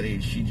her, at that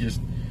age, she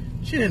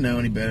didn't know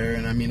any better.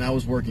 And I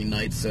was working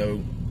nights,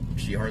 so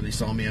she hardly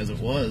saw me as it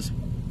was.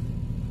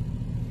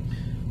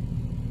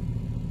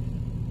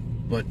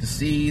 But to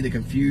see the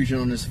confusion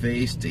on his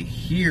face, to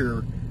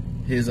hear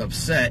his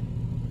upset,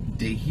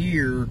 to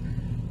hear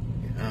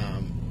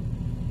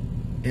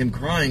him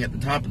crying at the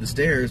top of the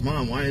stairs,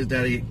 "Mom, why is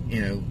Daddy,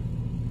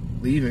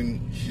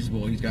 leaving?" She's,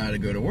 "Well, he's got to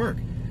go to work."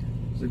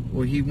 It's like,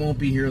 "Well, he won't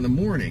be here in the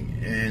morning."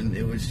 And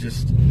it was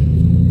just,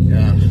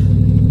 God.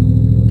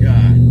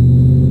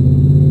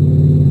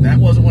 That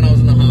wasn't when I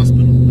was in the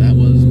hospital. That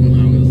was when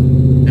I was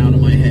out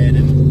of my head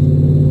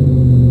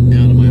and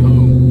out of my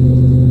home.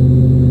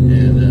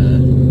 And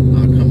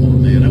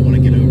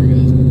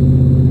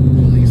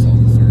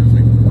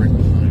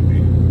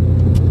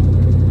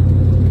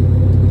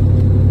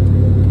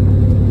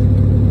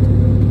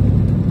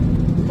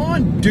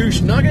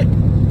shit.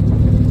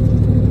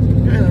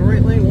 The guy in the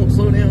right lane won't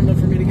slow down enough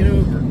for me to get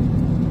over.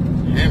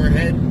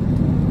 Hammerhead.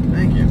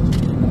 Thank you.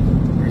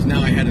 Whereas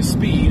now I had to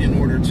speed in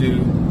order to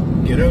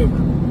get over.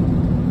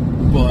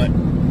 But,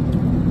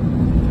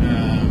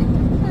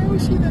 I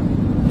always see them.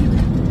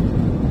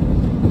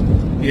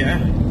 Yeah,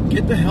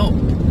 get the help.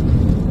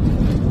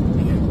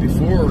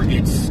 Before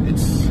it's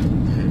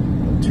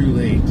too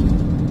late.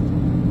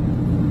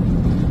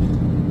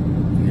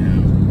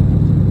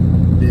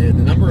 The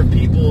number of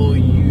people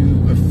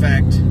you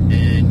affect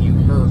and you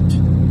hurt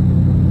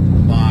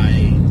by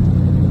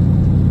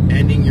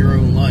ending your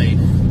own life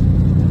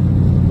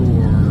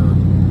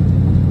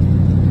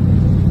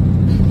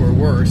or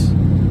worse,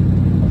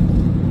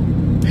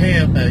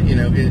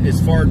 is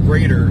far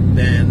greater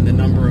than the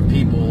number of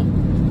people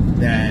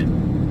that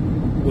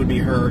would be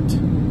hurt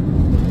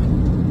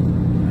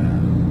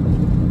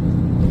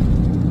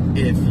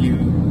if you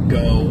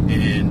go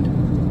and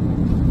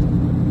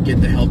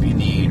get the help you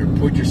need or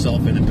put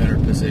yourself in a better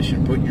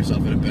position, put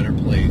yourself in a better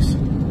place.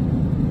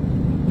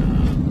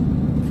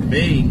 For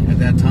me, at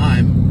that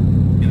time,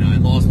 I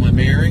lost my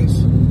bearings,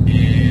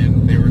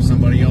 and there was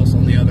somebody else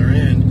on the other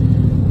end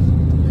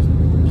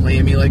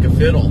playing me like a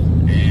fiddle,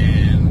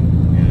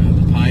 and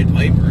the Pied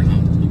Piper, and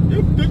I'm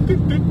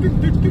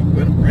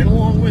went right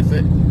along with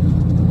it,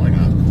 like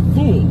a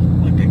fool,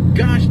 like a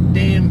gosh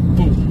damn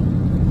fool.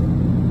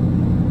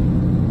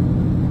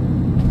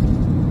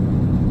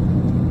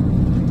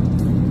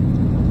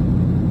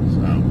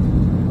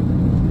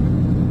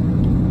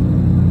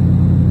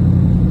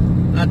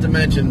 Not to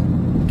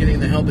mention, getting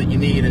the help that you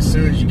need as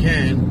soon as you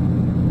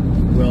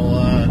can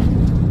will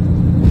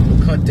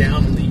cut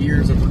down on the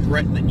years of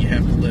regret that you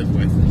have to live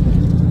with.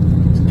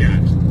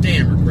 Gosh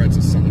damn, regret's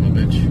a son of a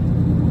bitch.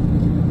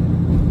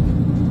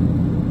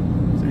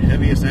 It's the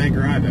heaviest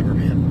anchor I've ever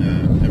pulled.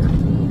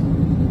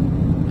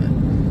 But,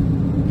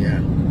 yeah,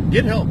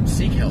 get help,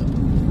 seek help,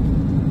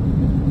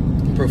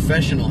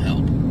 professional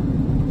help.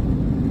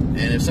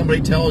 And if somebody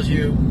tells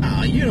you,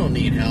 you don't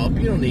need help,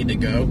 you don't need to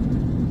go,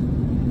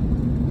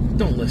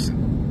 don't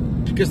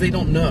listen, because they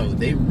don't know.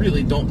 They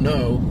really don't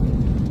know.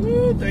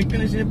 Ooh, thank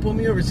goodness you didn't pull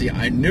me over. See,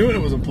 I knew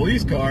it was a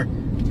police car.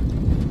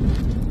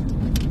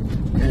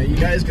 You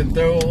guys can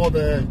throw all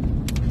the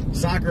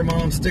soccer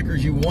mom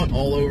stickers you want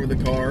all over the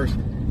cars.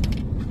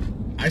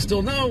 I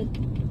still know.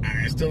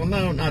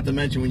 Not to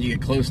mention when you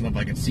get close enough,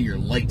 I can see your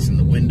lights in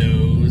the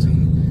windows,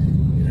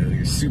 and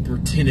you're super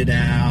tinted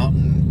out,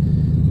 and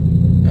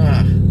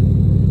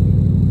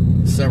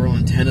several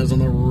antennas on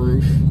the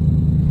roof.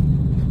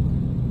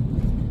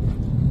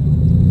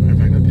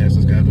 Passed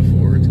this guy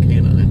before, it's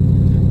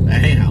canine.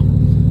 Anyhow,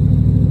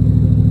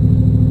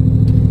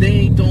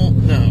 they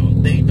don't know.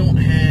 They don't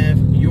have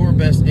your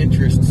best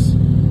interests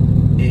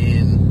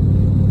in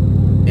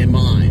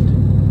mind.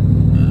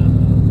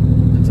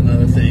 That's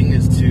another thing,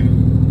 is to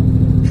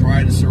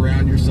try to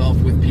surround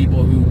yourself with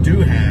people who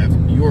do have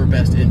your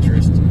best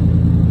interest.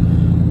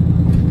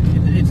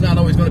 It's not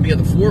always going to be at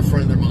the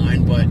forefront of their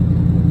mind, but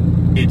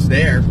it's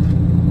there.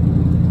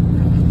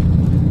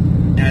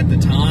 At the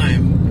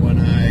time when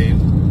I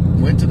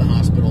went to the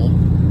hospital,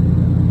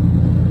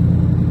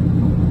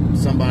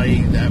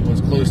 somebody that was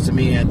close to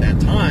me at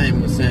that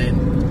time was saying,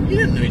 you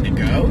didn't need to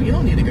go. You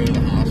don't need to go to the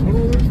hospital.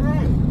 What's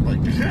wrong?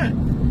 Like that.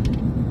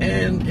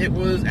 And it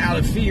was out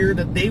of fear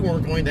that they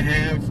weren't going to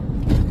have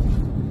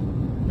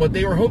what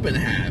they were hoping to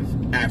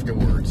have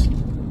afterwards.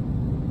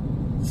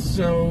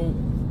 So,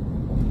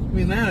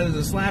 that is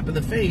a slap in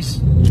the face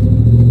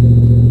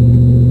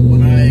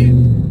when I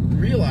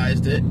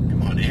realized it.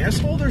 Come on,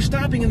 asshole, they're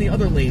stopping in the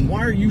other lane.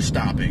 Why are you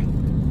stopping?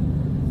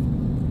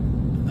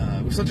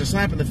 Such a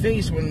slap in the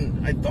face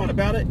when I thought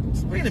about it.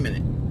 Wait a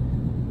minute.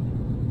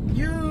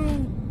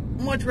 You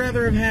much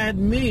rather have had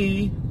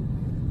me,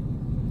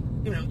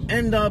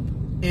 end up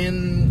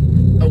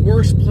in a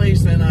worse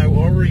place than I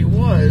already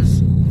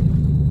was,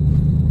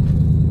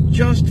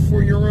 just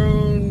for your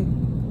own,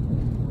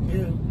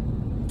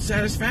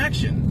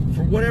 satisfaction,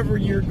 for whatever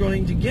you're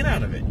going to get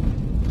out of it.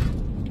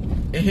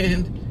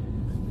 And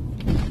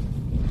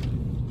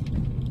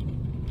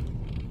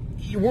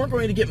you weren't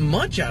going to get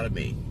much out of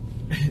me.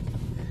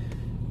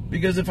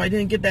 Because if I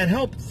didn't get that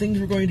help, things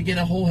were going to get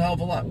a whole hell of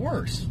a lot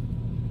worse.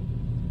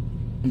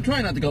 I'm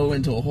trying not to go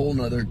into a whole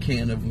nother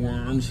can of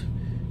worms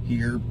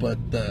here, but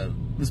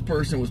this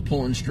person was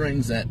pulling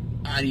strings that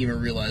I didn't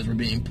even realize were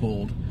being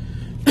pulled.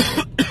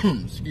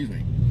 Excuse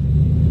me.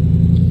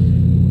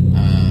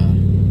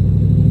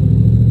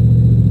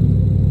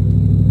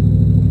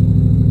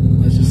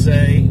 Let's just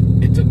say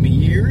it took me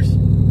years,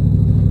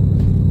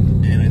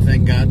 and I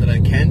thank God that I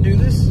can do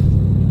this.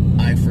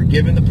 I've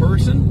forgiven the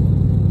person.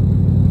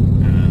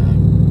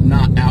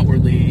 Not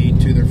outwardly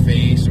to their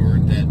face, or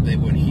that they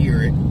would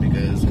hear it,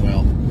 because,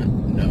 well,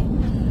 no.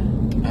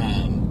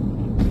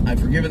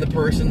 I've forgiven the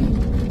person,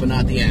 but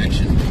not the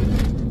action.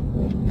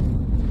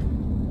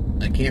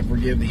 I can't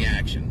forgive the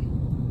action.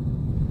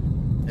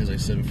 As I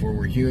said before,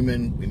 we're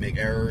human, we make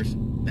errors,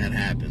 that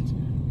happens.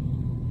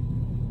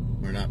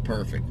 We're not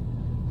perfect,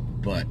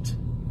 but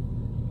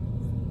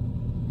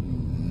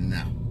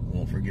no,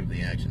 won't forgive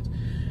the actions.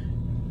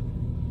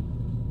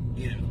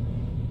 you know,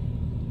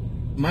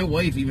 my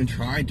wife even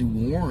tried to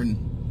warn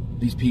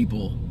these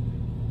people,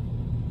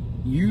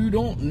 you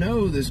don't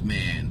know this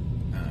man,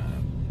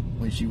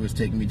 when she was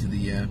taking me to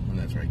the, well,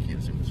 that's right, I can't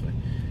assume this way,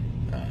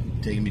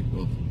 taking me,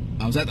 well,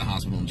 I was at the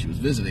hospital and she was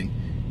visiting.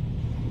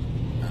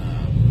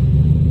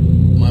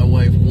 My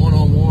wife,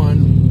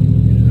 one-on-one,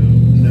 you know,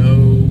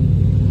 no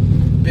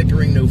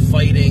bickering, no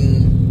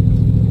fighting,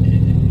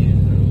 you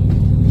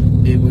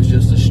know, it was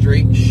just a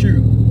straight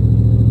shoot.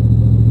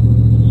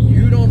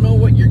 You don't know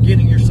what you're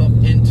getting yourself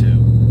into.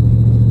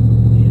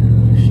 You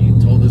know, she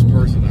told this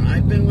person,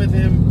 I've been with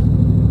him,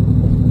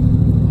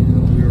 you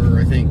know, we were,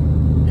 I think,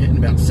 in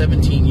about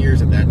 17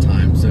 years at that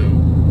time, so,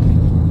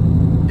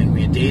 and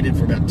we had dated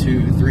for about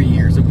 2-3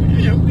 years, so,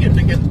 you know, we had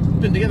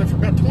been together for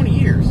about 20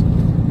 years.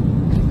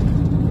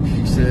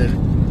 She said,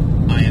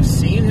 I have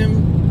seen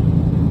him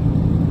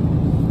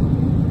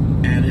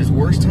at his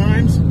worst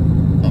times,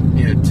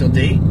 you know, till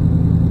date,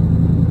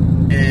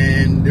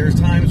 and there's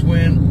times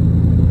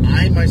when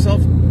I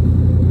myself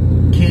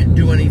can't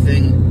do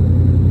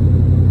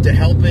anything to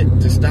help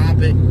it, to stop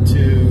it, to,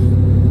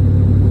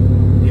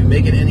 you know,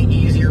 make it any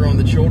easier on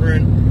the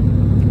children.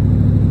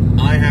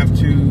 I have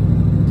to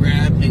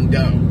grab and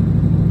go.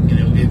 You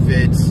know, if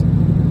it's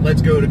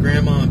let's go to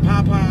Grandma and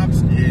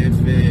Pop-Pop's,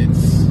 if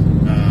it's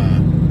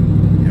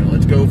you know,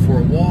 let's go for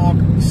a walk,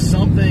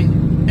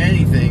 something,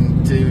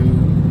 anything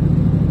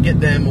to get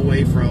them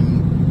away from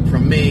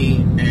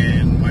me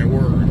and my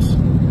words.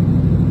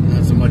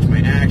 Not so much my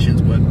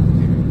actions, but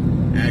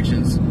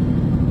actions,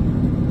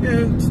 you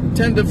know,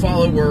 tend to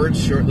follow words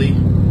shortly.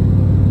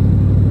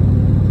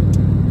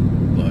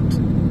 But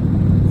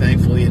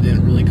thankfully, it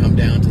didn't really come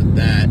down to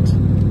that.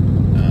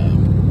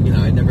 You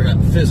know, I never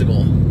got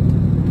physical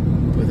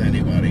with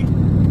anybody.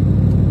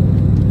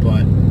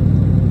 But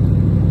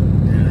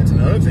you know, that's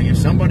another thing. If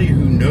somebody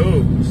who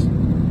knows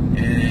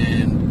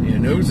and, you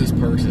know, knows this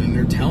person, and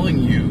they're telling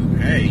you,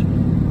 hey,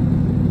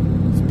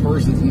 this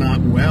person's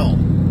not well,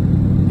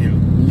 you know,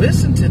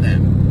 listen to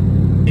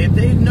them. If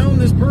they've known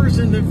this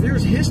person, if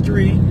there's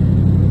history,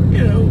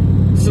 you know,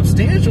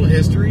 substantial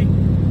history,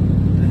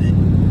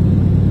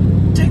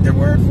 take their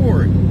word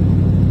for it.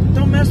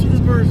 Don't mess with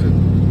this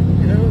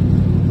person, you know.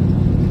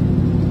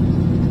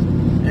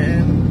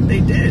 And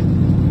they did.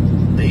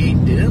 They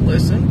didn't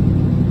listen.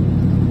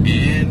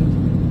 And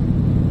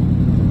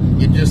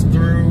you just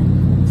threw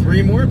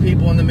 3 more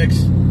people in the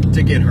mix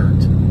to get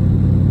hurt.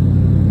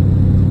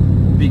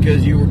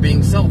 Because you were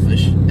being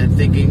selfish and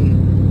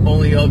thinking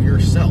only of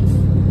yourself. So,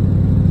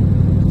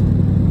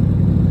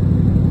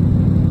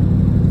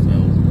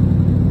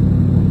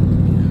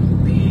 you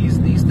know,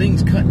 these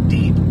things cut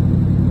deep.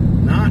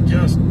 Not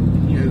just,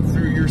 you know,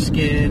 through your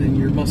skin and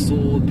your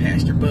muscle and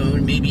past your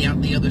bone, maybe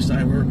out the other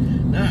side. Where,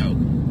 no,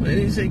 when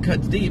they say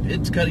cuts deep,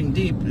 it's cutting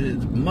deep.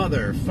 It's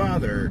mother,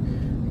 father,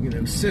 you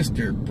know,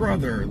 sister,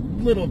 brother,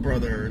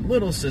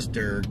 little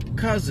sister,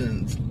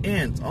 cousins,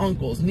 aunts,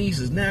 uncles,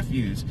 nieces,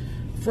 nephews,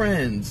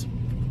 friends.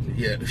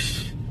 Yeah,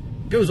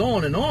 goes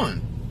on and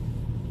on.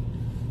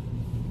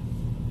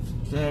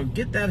 So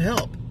get that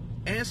help.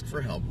 Ask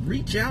for help.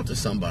 Reach out to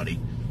somebody.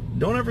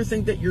 Don't ever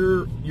think that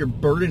you're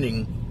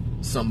burdening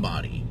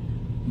somebody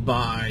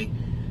by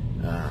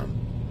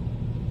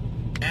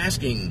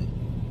asking,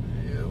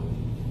 you know,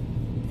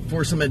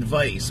 for some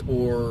advice,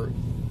 or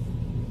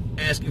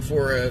asking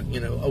for a, you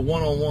know, a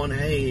one-on-one.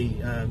 Hey,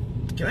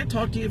 can I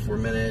talk to you for a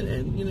minute?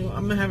 And, you know,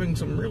 I'm having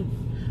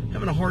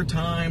a hard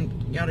time.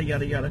 Yada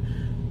yada yada.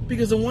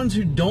 Because the ones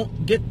who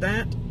don't get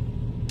that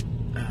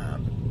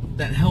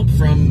that help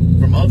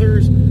from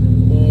others,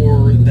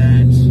 or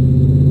that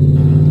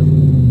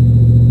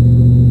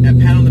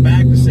pat on the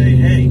back to say,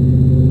 hey,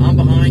 I'm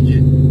behind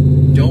you,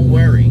 don't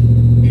worry,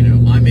 you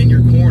know, I'm in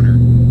your corner.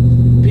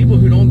 People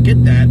who don't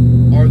get that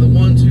are the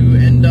ones who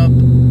end up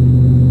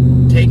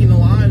taking the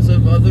lives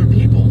of other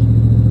people,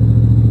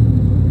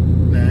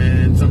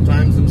 and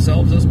sometimes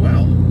themselves as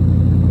well.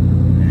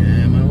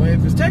 And my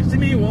wife is texting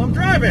me while I'm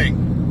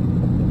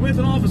driving with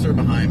an officer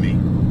behind me.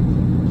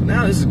 So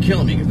now this is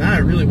killing me, because now I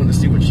really want to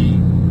see what she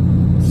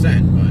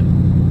sent. But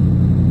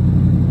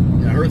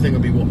you know, her thing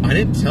would be, well, I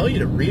didn't tell you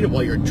to read it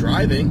while you're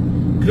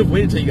driving. Could have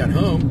waited till you got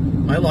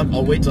home. My luck,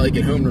 I'll wait till I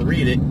get home to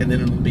read it, and then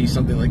it'll be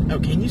something like, oh,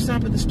 can you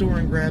stop at the store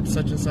and grab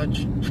such and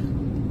such?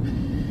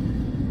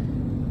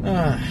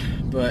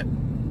 But,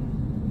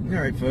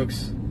 alright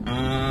folks,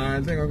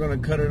 I think I'm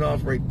going to cut it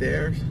off right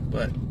there.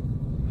 But,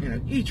 you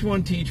know, each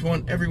one teach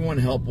one, everyone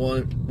help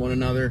one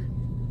another.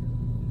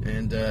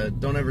 And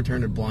don't ever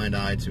turn a blind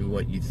eye to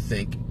what you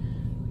think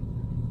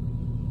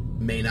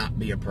may not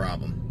be a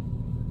problem.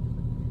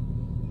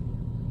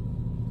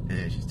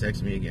 And she's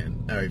texting me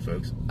again. Alright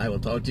folks, I will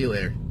talk to you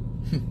later.